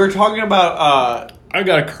 We were talking about. I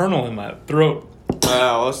got a kernel in my throat.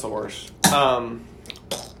 Oh, that's the worst. You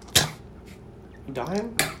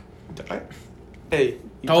dying? You dying? Hey.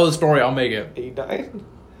 Tell the story, I'll make it. Are you dying?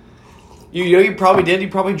 You know you probably did. You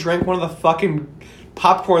probably drank one of the fucking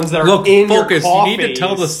popcorns that are Look, in focus. your coffee. You need to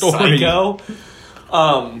tell the story. Psycho.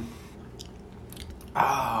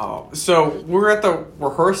 Oh, so we were at the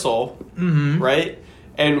rehearsal, Mm-hmm. right?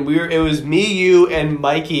 And it was me, you, and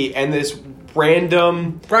Mikey, and this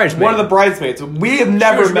random Bridesmaid. one of the bridesmaids. We have She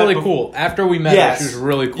never was met really before. cool. After we met Yes. her, she was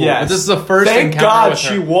really cool. Yes. But this is the first Thank encounter God with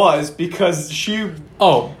her. she was, because she.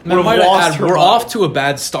 Oh, Would've I might lost add, her we're mind. off to a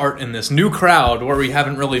bad start in this new crowd where we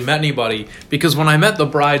haven't really met anybody. Because when I met the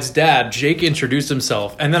bride's dad, Jake introduced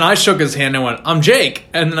himself, and then I shook his hand and went, "I'm Jake,"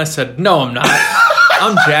 and then I said, "No, I'm not.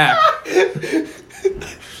 I'm Jack."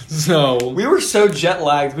 So We were so jet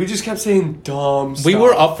lagged. We just kept saying dumb stuff. we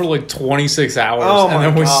were up for like 26 hours, Oh and my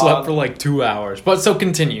then we God. slept for like 2 hours. But so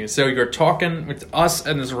continue. So you're talking with us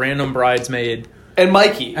and this random bridesmaid. And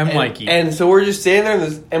Mikey. And Mikey. And so we're just standing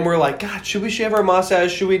there and we're like, God, should we shave our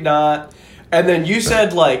mustache? Should we not? And then you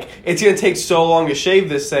said, like, it's going to take so long to shave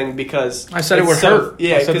this thing because... I said it it's would so- hurt.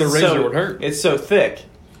 Yeah, I said the 'cause razor would hurt. It's so thick.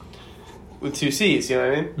 With 2 C's, you know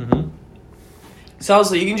what I mean? Mm-hmm. So I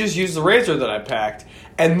was like, you can just use the razor that I packed.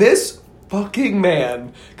 And this fucking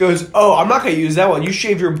man goes, oh, I'm not going to use that one. You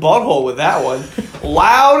shave your butthole with that one.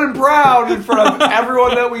 Loud and proud in front of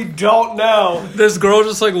everyone that we don't know. This girl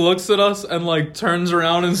just like looks at us and like turns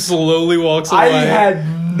around and slowly walks away. I had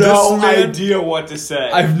no This man- idea what to say.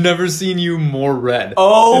 I've never seen you more red.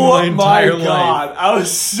 Oh in my entire God. life. I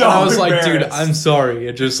was so And I was like, dude, embarrassed. I'm sorry.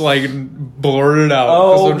 It just like blurted out.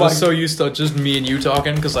 Oh Because I'm my- just so used to just me and you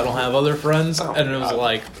talking because I don't have other friends. Oh and it my was God.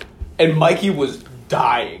 like, And Mikey was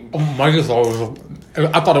dying. oh, Mike just thought it was.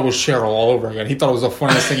 I thought it was Cheryl all over again. He thought it was the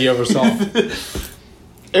funniest thing he ever saw.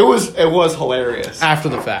 It was hilarious. After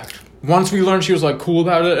the fact. Once we learned she was like cool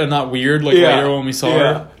about it and not weird, like later when we saw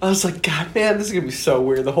her. I was like, God, man, this is going to be so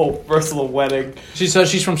weird. The whole rest of the wedding. She says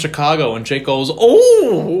she's from Chicago, and Jake goes,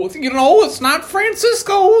 "Oh, you know, it's not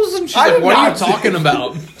Francisco's." And she's I like, did "What are you not- talking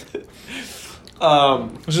about?"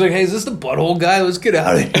 She's like, "Hey, is this the butthole guy? Let's get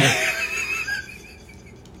out of here."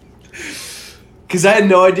 Because I had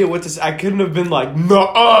no idea what to say. I couldn't have been like,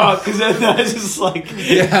 no, because then I just like,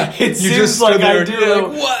 Yeah, it you seems just like stood there I and you're do.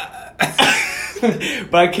 like, what?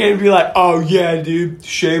 But I can't be like, oh yeah, dude,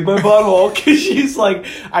 shave my butthole. Because she's like,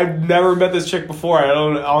 I've never met this chick before. I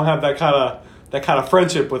don't have that kind of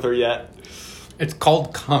friendship with her yet. It's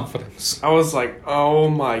called confidence. I was like, oh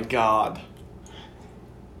my God.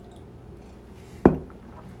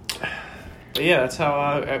 But yeah, that's how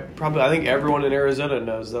I think everyone in Arizona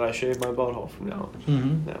knows that I shave my butthole from now on.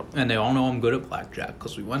 Mm-hmm. No. And they all know I'm good at blackjack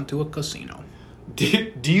because we went to a casino. Do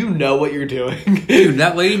you know what you're doing? Dude,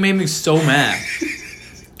 that lady made me so mad.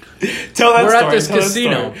 Tell that We're story. at this tell that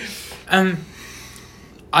casino, story. and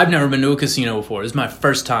I've never been to a casino before. This is my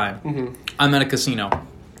first time. Mm-hmm. I'm at a casino.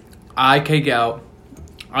 I cake out.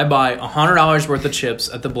 I buy $100 worth of chips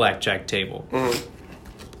at the blackjack table. Mm-hmm.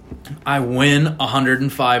 I win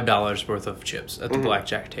 $105 worth of chips at the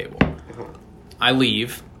blackjack table. I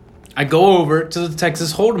leave. I go over to the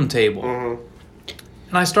Texas Hold'em table,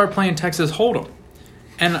 and I start playing Texas Hold'em.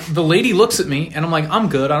 And the lady looks at me, and I'm like, I'm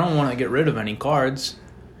good. I don't want to get rid of any cards.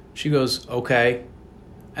 She goes, okay.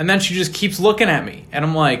 And then she just keeps looking at me. And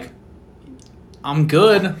I'm like, I'm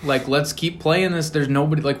good. Like, let's keep playing this. There's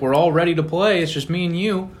nobody, like, we're all ready to play. It's just me and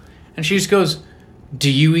you. And she just goes,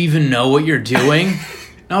 do you even know what you're doing?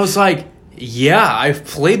 And I was like, yeah, I've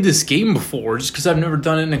played this game before just because I've never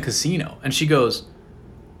done it in a casino. And she goes,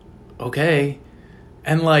 okay.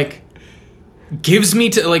 And, like, gives me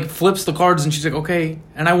to, like, flips the cards and she's like, okay.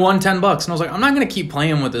 And I won $10. And I was like, I'm not going to keep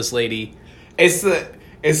playing with this lady. It's the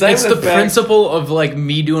Principle of, like,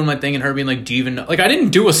 me doing my thing and her being like, do you even know? Like, I didn't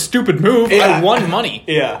do a stupid move. Yeah. I won money.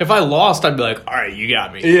 Yeah. If I lost, I'd be like, all right, you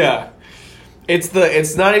got me. Yeah.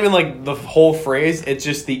 It's not even like the whole phrase, it's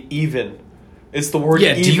just the even. It's the word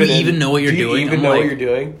Yeah, even. do you even know what you're do you doing? even I'm know what like- you're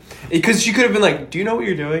doing? Because she could have been like, do you know what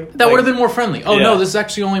you're doing? That Like, would have been more friendly. Oh, Yeah. no, this is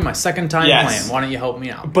actually only my second time Yes. playing. Why don't you help me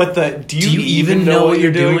out? But do you even know what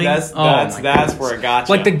you're doing? That's Oh my that's goodness. where it got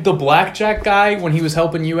you. Like the blackjack guy, when he was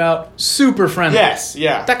helping you out, super friendly. Yes,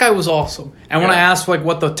 yeah. That guy was awesome. And when Yeah. I asked like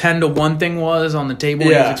what the 10 to 1 thing was on the table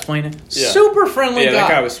when he Yeah. was explaining, Yeah. super friendly Yeah, guy. that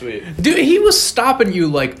guy was sweet. Dude, he was stopping you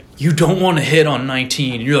like, you don't want to hit on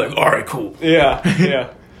 19. And you're like, all right, cool. Yeah, yeah.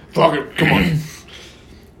 Fuck it, come on.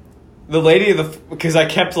 The lady because I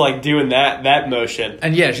kept like doing that motion.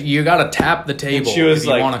 And yeah, you got to tap the table she was if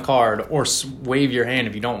you like- want a card or wave your hand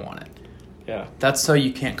if you don't want it. Yeah. That's so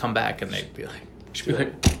you can't come back and they'd be like, she'd be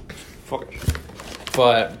like, Fuck it.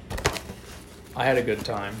 but I had a good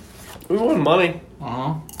time. We won money.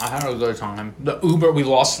 Uh-huh. I had a good time. The Uber, we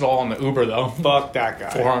lost it all on the Uber though. Fuck that guy.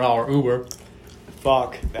 $400 Uber.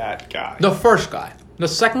 Fuck that guy. The first guy. The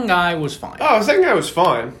second guy was fine. Oh, the second guy was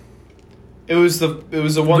fine. It was the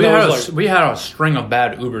one we, that had was like we had a string of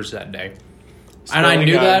bad Ubers that day. And I Smelly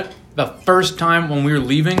knew guy. that the first time when we were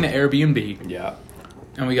leaving the Airbnb. Yeah.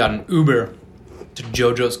 and we got an Uber to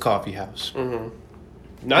JoJo's Coffee House.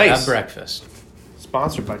 Nice. Have breakfast.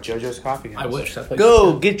 Sponsored by JoJo's Coffee House. I wish. That place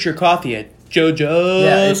Go was get your coffee at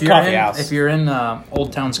JoJo's good. Coffee House. If you're in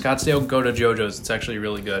Old Town Scottsdale, go to JoJo's. It's actually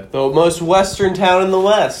really good. The most western town in the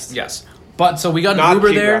West. Yes. But so we got an Not Uber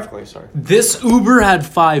there. geographically, sorry. This Uber had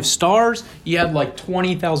 5 stars. He had like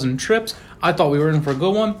 20,000 trips. I thought we were in for a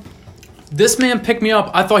good one. This man picked me up.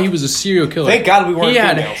 I thought he was a serial killer. Thank God we weren't He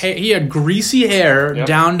had females. he had greasy hair Yep.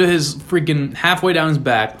 down to his freaking halfway down his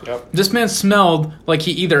back. Yep. This man smelled like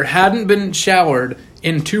he either hadn't been showered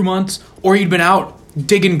in 2 months or he'd been out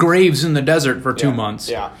digging graves in the desert for 2 months.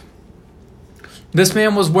 Yeah. This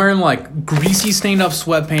man was wearing like greasy stained up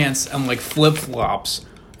sweatpants and like flip flops.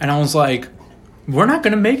 And I was like, we're not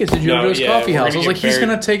going to make it to JoJo's yeah, Coffee we're House. I gonna was get like, he's buried.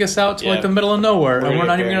 going to take us out to like Yeah. the middle of nowhere. We're And we're gonna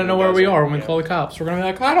not get even going buried to know in where the we desert, are when we yeah. call the cops. We're going to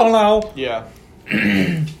be like, I don't know. Yeah.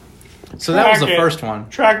 So that was the Track it. first one.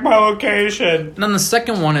 Track my location. And then the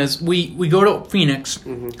second one is we go to Phoenix,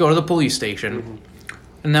 go to the police station,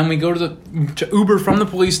 and then we go to Uber from the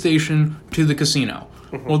police station to the casino.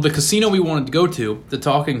 Well, the casino we wanted to go to, the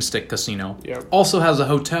Talking Stick Casino, Yep. also has a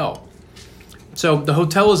hotel. So the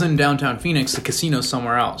hotel is in downtown Phoenix, the casino's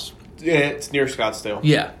somewhere else. Yeah, it's near Scottsdale.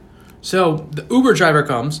 Yeah. So the Uber driver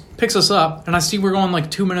comes, picks us up, and I see we're going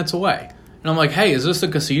like 2 minutes away. And I'm like, hey, is this the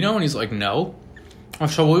casino? And he's like, no. I'm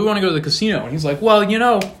so, well, we want to go to the casino. And he's like, well, you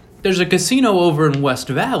know, there's a casino over in West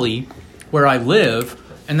Valley where I live,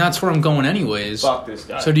 and that's where I'm going anyways. Fuck this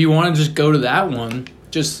guy. So do you want to just go to that one?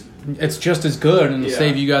 It's just as good and Yeah.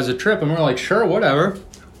 save you guys a trip. And we're like, sure, whatever.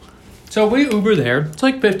 So we Uber there. It's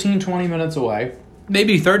like 15, 20 minutes away.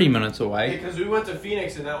 Maybe 30 minutes away. Because we went to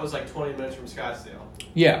Phoenix and that was like 20 minutes from Scottsdale.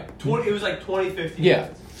 Yeah. It was like 20, 15 Yeah.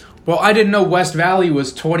 minutes. Well, I didn't know West Valley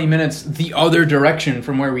was 20 minutes the other direction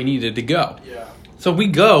from where we needed to go. Yeah. So we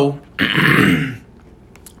go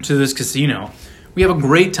to this casino. We have a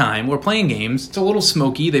great time. We're playing games. It's a little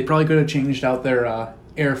smoky. They probably could have changed out their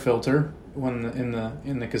air filter when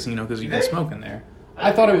in the casino because you can think? smoke in there.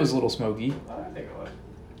 I thought it was a little smoky. I don't think it was.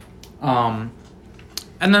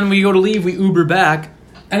 And then we go to leave. We Uber back,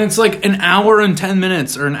 and it's like an hour and 10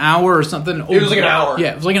 minutes or an hour or something. It was like an hour.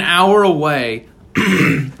 Yeah, it was like an hour away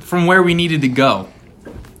from where we needed to go.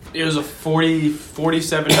 It was a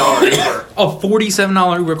 $47 Uber. A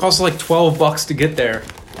 $47 Uber costs like $12 to get there,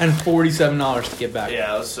 and $47 to get back.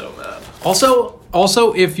 Yeah, I was so mad.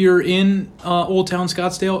 Also, if you're in Old Town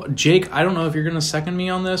Scottsdale, Jake, I don't know if you're gonna second me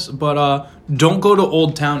on this, but don't go to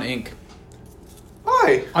Old Town Inc.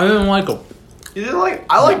 Why? I didn't like them. You didn't like?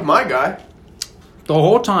 I like my guy. The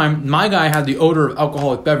whole time, my guy had the odor of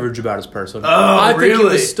alcoholic beverage about his person. Oh, I think he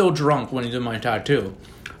really? was still drunk when he did my tattoo.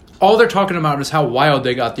 All they're talking about is how wild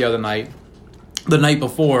they got the night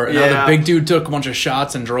before, and how Yeah. the big dude took a bunch of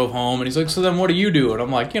shots and drove home, and he's like, so then what do you do? And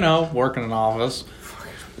I'm like, work in an office.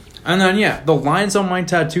 And then, yeah, the lines on my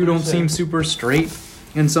tattoo don't seem super straight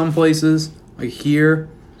in some places, like here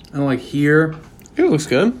and like here. It looks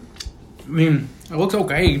good. I mean, it looks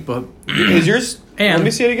okay, but Is yours? And- Let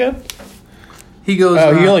me see it again. he goes,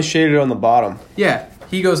 Oh, he only shaded it on the bottom. yeah.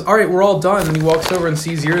 He goes, all right, we're all done. And he walks over and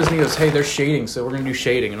sees yours, and he goes, hey, there's shading, so we're going to do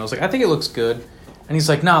shading. And I was like, I think it looks good. And he's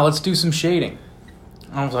like, nah, let's do some shading.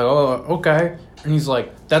 And I was like, oh, okay. And he's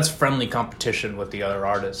like, that's friendly competition with the other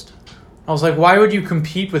artist. I was like, why would you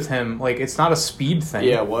compete with him? Like, it's not a speed thing.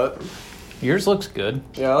 Yeah, what? Yours looks good.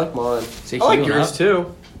 Yeah, I like mine. it I like healing yours up?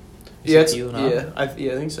 too. Is Yeah, it it's, healing up? yeah, I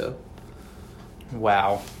think so.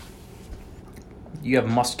 Wow. You have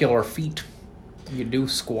muscular feet. You do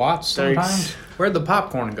squats Thanks. sometimes? Where'd the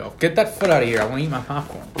popcorn go? Get that foot out of here. I want to eat my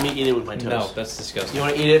popcorn. Let me eat it with my toes. No, that's disgusting. You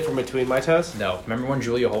want to eat it from between my toes? No. Remember when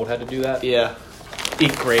Julia Holt had to do that? Yeah.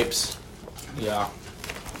 Eat grapes. Yeah.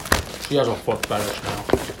 She has a foot fetish now.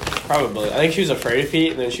 Probably. I think she was afraid of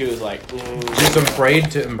feet, and then she was like, She's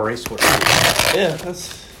afraid to embrace what she yeah,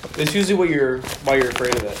 that's usually why you're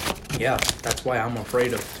afraid of it. is. Yeah, that's why I'm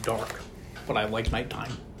afraid of the dark. But I like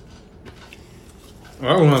nighttime.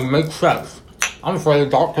 That makes sense. I'm afraid of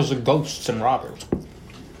dark because of ghosts and robbers.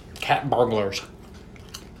 Cat burglars.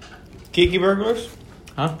 Kiki burglars?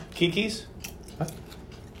 Huh? Kikis? What?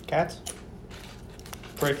 Cats?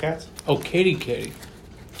 Afraid of cats? Oh, kitty.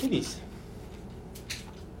 Kitties.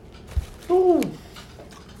 Ooh.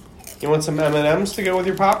 You want some M&Ms to go with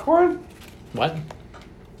your popcorn? What?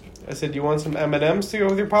 I said, you want some M&Ms to go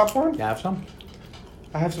with your popcorn? You have some?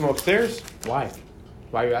 I have some upstairs. Why?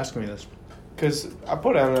 Why are you asking me this? Because I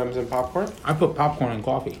put M&Ms in popcorn. I put popcorn in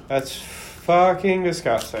coffee. That's fucking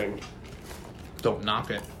disgusting. Don't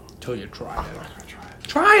knock it till you try it.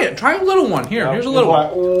 Try it. Try a little one. Here, here's a little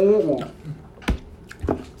one.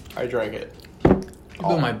 I drank it. You've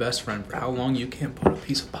been my best friend for how long? You can't put a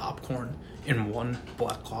piece of popcorn in one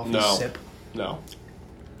black coffee sip. No.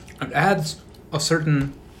 It adds a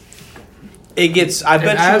certain... It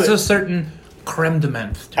adds a certain creme de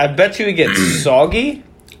menthe. I bet you it gets soggy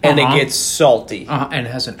and it gets salty. And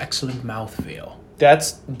it has an excellent mouthfeel.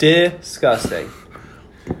 That's disgusting.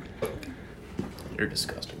 You're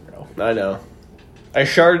disgusting, bro. I know. I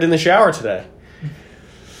sharted in the shower today.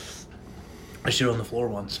 I shit on the floor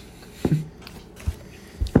once.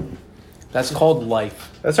 That's called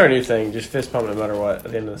life. That's our new thing. Just fist pump no matter what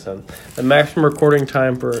at the end of the sun. The maximum recording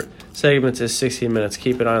time per segments is 16 minutes.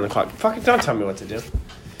 Keep an eye on the clock. Fucking don't tell me what to do.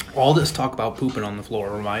 All this talk about pooping on the floor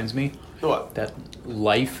reminds me What? that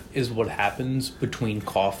life is what happens between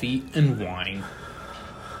coffee and wine.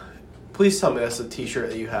 Please tell me that's a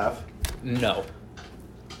t-shirt that you have. No.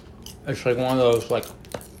 It's like one of those, like,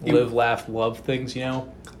 live, laugh, love things, you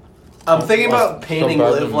know? I'm thinking about painting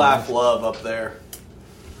so Live, Laugh, Love up there.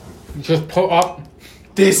 Just put up...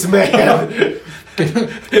 This man.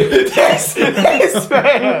 this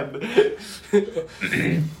man.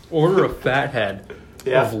 Order a fathead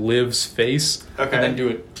Yeah. of Liv's face. Okay. And then do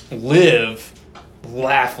it Live,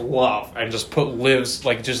 laugh, love. And just put Liv's,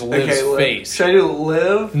 like, just Liv's face. Should I do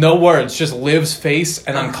Live? No words, just Liv's face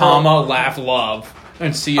and then comma, laugh, love.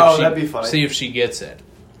 And see if that'd be funny. See if she gets it.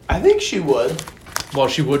 I think she would. Well,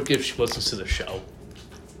 she would if she listens to the show.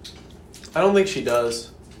 I don't think she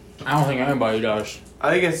does. I don't think anybody does.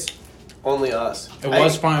 I think it's only us. It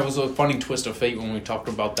was fun. It was a funny twist of fate when we talked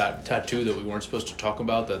about that tattoo that we weren't supposed to talk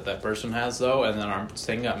about that person has, though, and then our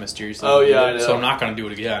thing got mysteriously deleted. I know. So I'm not going to do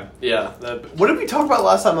it again. Yeah. What did we talk about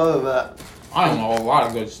last time other than that? I don't know. A lot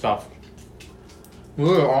of good stuff.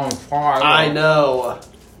 We're on fire. I know.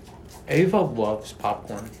 Ava loves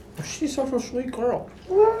popcorn. She's such a sweet girl.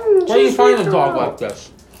 Where do you find a dog like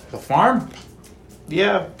this? The farm?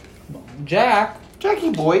 Yeah. Jack.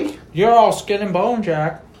 Jackie boy. You're all skin and bone,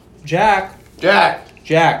 Jack. Jack.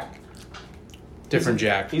 Different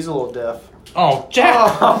Jack. He's a little deaf. Oh,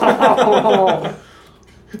 Jack. Oh.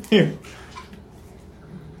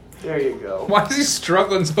 There you go. Why is he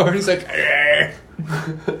struggling so hard? He's like,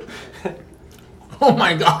 oh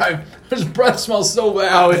my god, his breath smells so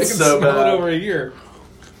bad. Oh, it's I can so smell bad. it over here.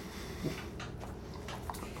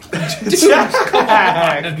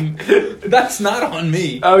 Jack. That's not on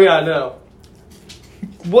me. Oh yeah, I know.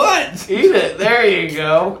 What? Eat it. There you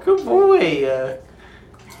go. Good boy.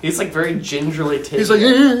 He's like very gingerly tasty. He's like,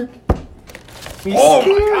 He's oh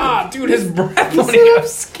scared. my god, dude, his breath. He's When he, I'm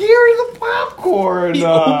scared of the popcorn. he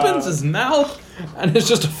opens his mouth and it's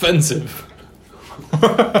just offensive.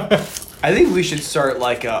 I think we should start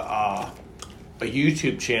like a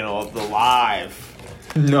YouTube channel of the live.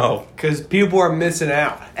 No. Because people are missing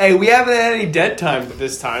out. Hey, we haven't had any dead time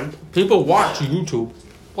this time. People watch YouTube.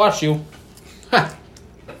 Watch you.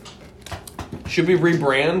 Should we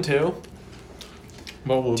rebrand too?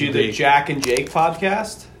 What will Do the Jack and Jake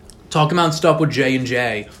podcast? Talking about stuff with J and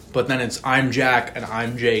J, but then it's I'm Jack and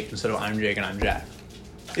I'm Jake instead of I'm Jake and I'm Jack.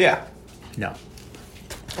 Yeah. No.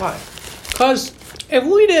 Why? Because if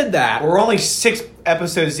we did that, We're only 6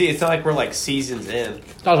 episodes in. It's not like we're like seasons in.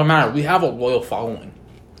 doesn't matter. We have a loyal following.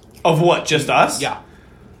 Of what? Just us? Yeah.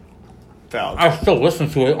 Valid. I still listen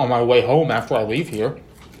to it on my way home after I leave here.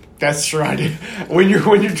 That's true. I do. When you're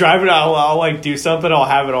driving, I'll like do something. I'll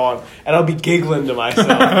have it on, and I'll be giggling to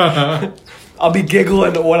myself. I'll be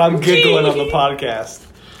giggling when I'm giggling on the podcast.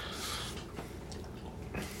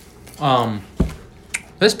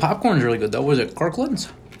 This popcorn's really good though. Was it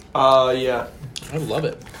Kirkland's? Yeah. I love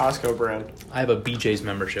it. Costco brand. I have a BJ's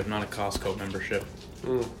membership, not a Costco membership.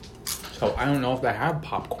 So I don't know if they have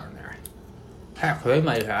popcorn there. Heck, they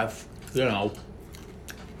might have, you know,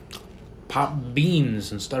 pop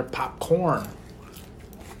beans instead of popcorn.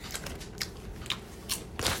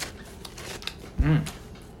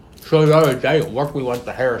 So the other day at work we went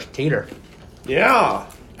to Harris Teeter. Yeah.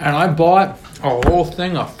 And I bought a whole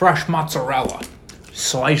thing of fresh mozzarella.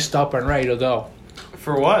 Sliced up and ready to go.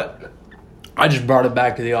 For what? I just brought it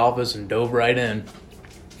back to the office and dove right in.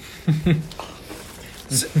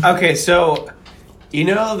 Okay, so you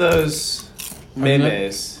know those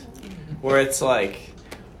memes where it's like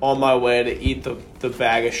on my way to eat the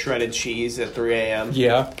bag of shredded cheese at 3 a.m.?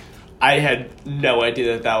 Yeah. I had no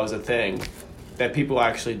idea that was a thing. That people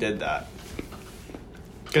actually did that.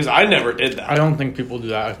 Because I never did that. I don't think people do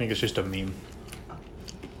that. I think it's just a meme.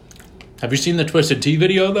 Have you seen the Twisted Tea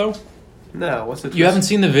video, though? No, what's the You haven't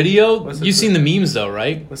seen the video? What's the You've seen the memes, though,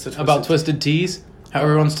 right? What's the About Twisted Twisted Teas? How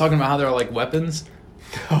everyone's talking about how they're like weapons?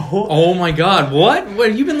 Oh, Oh my god, what?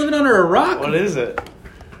 What, you been living under a rock? what is it?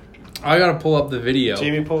 I gotta pull up the video.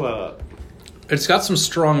 Jamie, pull that up. It's got some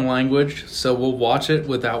strong language, so we'll watch it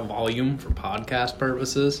without volume for podcast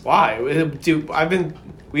purposes. Why? Dude,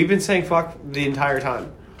 we've been saying fuck the entire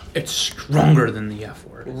time. It's stronger than the F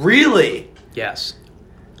word. Really? Yes.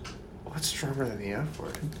 What's stronger than the F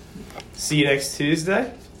word? See you next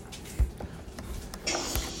Tuesday?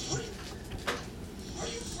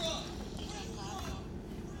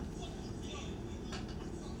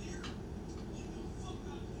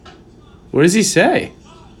 What does he say?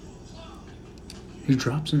 He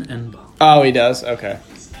drops an N-bomb. Oh, he does? Okay.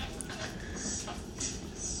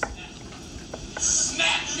 Is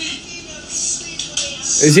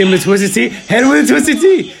he in the twisted T? Hit him with the twisted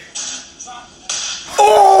T!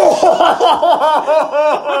 Oh!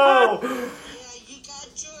 You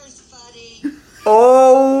got yours, buddy.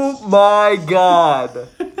 Oh my god.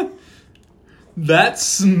 That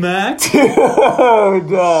smacked? Oh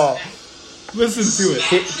no. Listen to it.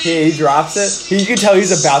 He drops it. You can tell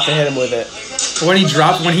he's about to hit him with it. When he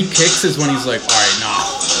kicks is when he's like, alright, nah.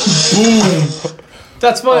 Boom.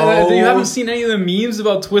 That's why you haven't seen any of the memes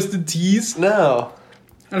about Twisted Teas? No.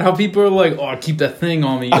 And how people are like, oh, keep that thing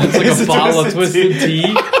on me. And it's like a bottle of Twisted Tea.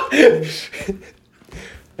 I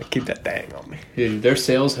keep that thing on me. Dude, their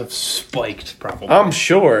sales have spiked, probably. I'm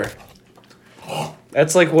sure.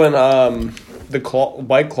 That's like when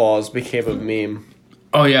White Claws became a meme.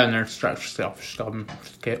 Oh, yeah, and their sales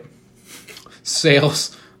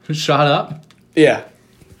shot up. Yeah.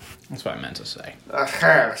 That's what I meant to say. Oh,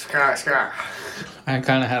 I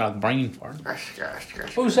kind of had a brain fart.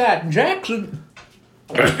 Who's that? Jackson.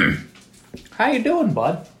 How you doing,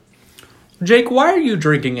 bud? Jake, why are you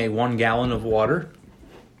drinking a 1 gallon of water?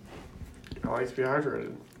 I like to be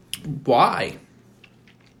hydrated. Why?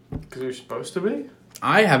 Because you're supposed to be?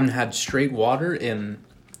 I haven't had straight water in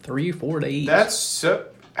 3-4 days. That's so...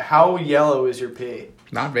 How yellow is your pee?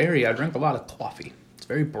 Not very. I drink a lot of coffee. It's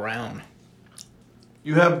very brown.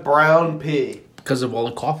 You have brown pee. Because of all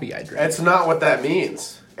the coffee I drink. That's not what that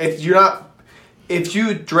means. If you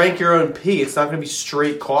drank your own pee, it's not going to be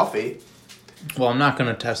straight coffee. Well, I'm not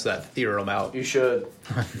going to test that theorem out. You should.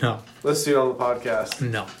 No. Let's do it on the podcast.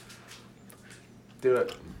 No. Do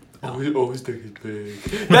it. Always think it's big.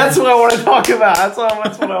 That's what I want to talk about. That's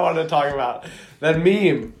what I want to talk about. That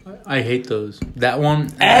meme. I hate those. That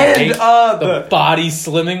one. And I hate the body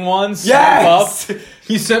slimming ones. Yes! Up.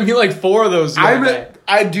 He sent me like 4 of those. I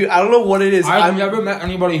don't know what it is. I've never met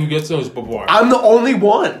anybody who gets those before. I'm the only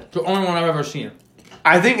one. The only one I've ever seen.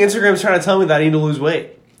 I think Instagram's trying to tell me that I need to lose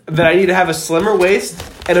weight. That I need to have a slimmer waist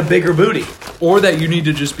and a bigger booty. Or that you need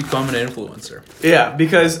to just become an influencer. Yeah,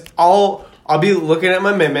 because I'll be looking at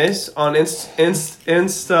my memes on the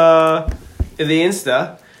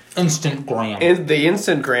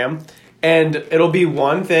Instagram, and it'll be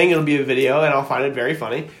one thing, it'll be a video, and I'll find it very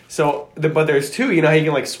funny. So, but there's 2, you know how you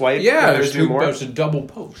can like swipe? Yeah, there's 2 more. There's a double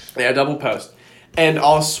post. Yeah, double post. And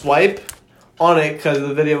I'll swipe on it because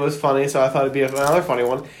the video was funny, so I thought it'd be another funny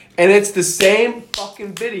one. And it's the same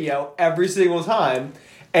fucking video every single time,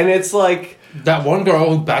 and it's like... That one girl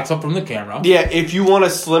who backs up from the camera. Yeah, if you want a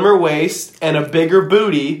slimmer waist and a bigger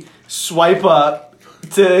booty, swipe up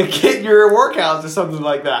to get your workouts or something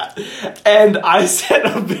like that. And I sent a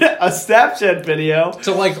Snapchat video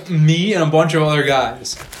to like me and a bunch of other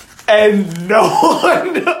guys. And no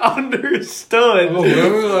one understood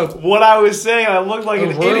what I was saying. I looked like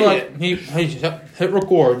an idiot. Like, he hit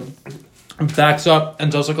record, backs up,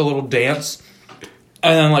 and does like a little dance.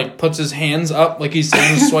 And then, like, puts his hands up, like he's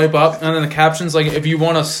saying swipe up. And then the caption's like, if you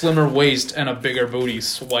want a slimmer waist and a bigger booty,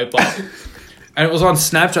 swipe up. And it was on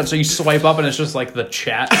Snapchat, so you swipe up and it's just, like, the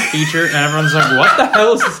chat feature. And everyone's like, what the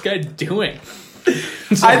hell is this guy doing?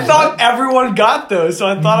 So I thought everyone got those, so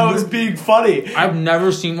I thought I was being funny. I've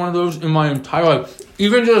never seen one of those in my entire life.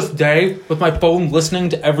 Even to this day, with my phone listening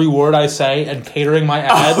to every word I say and catering my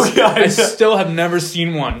ads, I still have never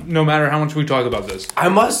seen one, no matter how much we talk about this. I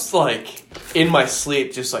must, like, in my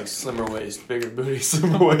sleep, just like slimmer waist, bigger booty,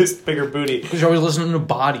 slimmer waist, bigger booty. Because you're always listening to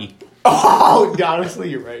Body. Oh, honestly,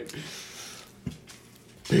 you're right.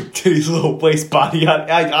 Big titties, little waist, body.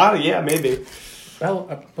 Yeah, maybe.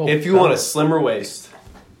 Well, if you want a slimmer waist.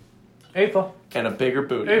 Ava. And a bigger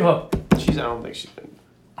booty. Ava. I don't think she's been.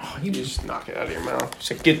 Oh, you just knock it out of your mouth.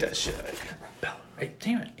 She's like, get that shit out of here. Bella. Hey,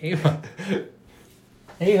 damn it, Ava.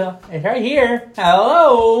 Ava, it's right here.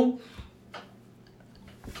 Hello.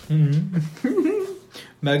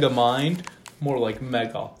 Mega mind. More like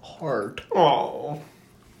mega heart. Oh.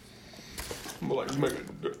 More like mega.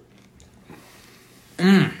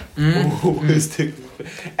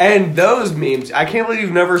 And those memes, I can't believe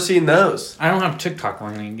you've never seen those. I don't have TikTok or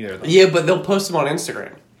anything either, though. Yeah, but they'll post them on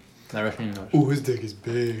Instagram. Never seen those. Ooh, his dick is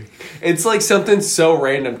big. It's like something so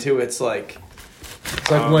random, too. It's like,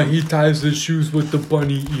 It's like when he ties his shoes with the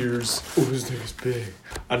bunny ears. Oh, his dick is big.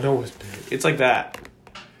 I know it's big. It's like that.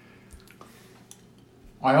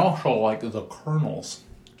 I also like the kernels.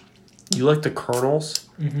 You like the kernels?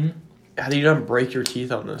 Mm-hmm. How do you not break your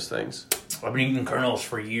teeth on those things? I've been eating kernels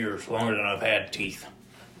for years, longer than I've had teeth.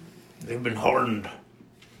 They've been hardened.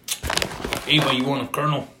 Ava, you want a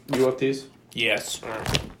kernel? You want these? Yes.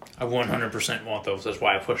 I 100% want those. That's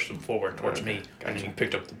why I pushed them forward towards me. Gotcha. And then you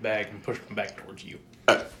picked up the bag and pushed them back towards you.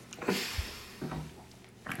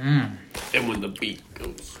 And when the beat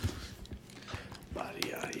goes. Yada,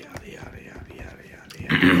 yada, yada, yada, yada, yada,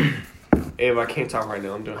 yada. Abe, I can't talk right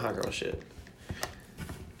now. I'm doing hot girl shit.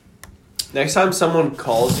 Next time someone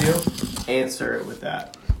calls you, answer it with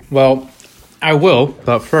that. Well, I will,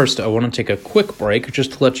 but first I want to take a quick break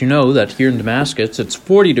just to let you know that here in Damascus it's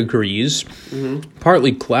 40 degrees,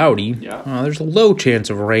 partly cloudy. Yeah. There's a low chance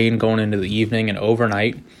of rain going into the evening and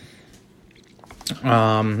overnight.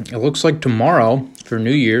 It looks like tomorrow for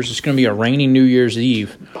New Year's it's going to be a rainy New Year's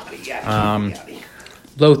Eve.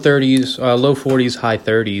 Low 30s, low 40s, high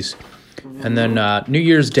 30s. And then New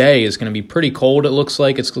Year's Day is going to be pretty cold, it looks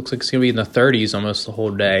like. It looks like it's going to be in the 30s almost the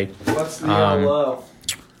whole day. What's the low?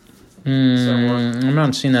 I'm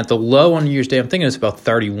not seeing that. The low on New Year's Day, I'm thinking it's about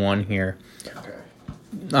 31 here. Okay.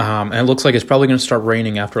 And it looks like it's probably going to start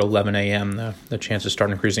raining after 11 a.m. The chances start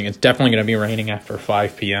increasing. It's definitely going to be raining after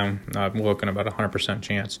 5 p.m. I'm looking about 100%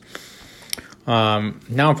 chance.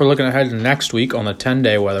 Now if we're looking ahead to next week on the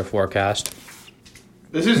 10-day weather forecast.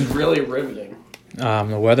 This is really riveting.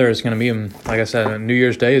 The weather is going to be, like I said, New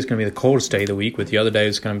Year's Day is going to be the coldest day of the week, with the other day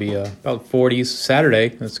is going to be about 40s. Saturday,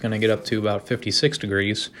 it's going to get up to about 56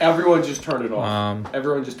 degrees. Everyone just turned it off.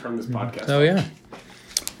 Everyone just turned this podcast Oh, off. yeah.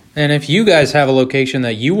 And if you guys have a location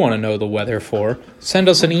that you want to know the weather for, send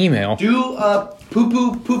us an email. Do Poo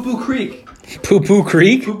Poo Creek. Poo Poo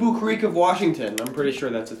Creek? Poo Poo Creek of Washington. I'm pretty sure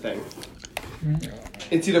that's a thing.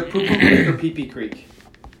 It's either Poo Poo Creek or Pee Pee Creek.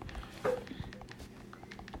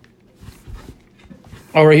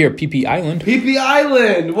 Oh, right here, Pee Pee Island. Pee Pee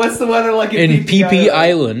Island! What's the weather like In Pee Pee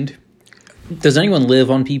Island. Does anyone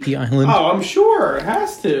live on Pee Pee Island? Oh, I'm sure. It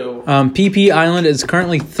has to. Pee Pee Island is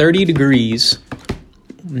currently 30 degrees.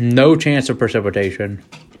 No chance of precipitation.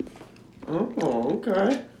 Oh,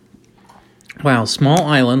 okay. Wow, small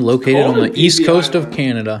island located Cold on in the east Pee Pee coast of Island.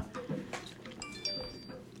 Canada.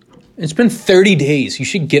 It's been 30 days. You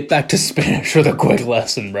should get back to Spanish with a quick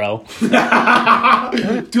lesson, bro.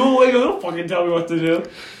 Duolingo, don't fucking tell me what to do.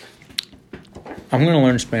 I'm going to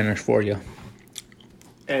learn Spanish for you.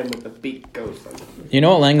 And with the beat goes. You know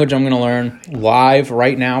what language I'm going to learn live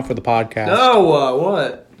right now for the podcast? No,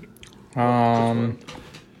 what?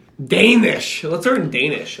 Danish. Let's learn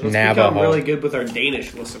Danish. Let's Navajo. become really good with our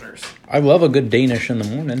Danish listeners. I love a good Danish in the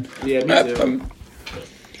morning. Yeah, me too.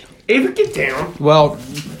 Ava, get down. Well,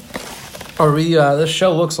 are we? This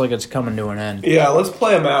show looks like it's coming to an end. Yeah, let's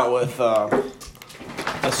play them out with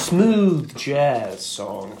a smooth jazz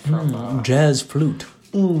song from Jazz flute.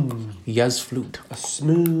 Jazz flute. a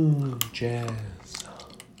smooth jazz.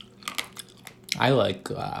 I like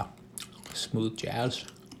smooth jazz.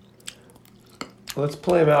 Let's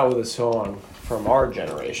play them out with a song from our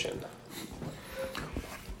generation.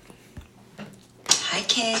 Hi,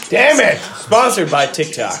 kids. Damn it! Sponsored by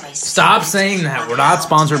TikTok. Stop saying that. We're not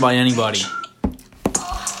sponsored by anybody.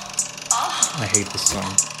 I hate this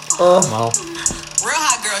song. Well, Real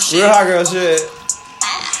hot girl shit. Real hot girl shit.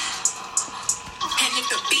 And if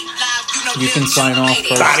the beat live, you know you can sign off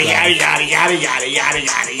first. Yada then. yada yada yada yada yada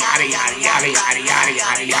yada yada yada yada yada yada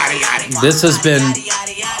yada yada yada. This has been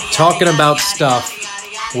Talking About Stuff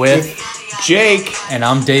with Jake. and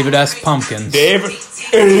I'm David S. Pumpkins. David.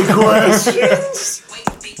 Any questions?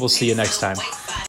 We'll see you next time.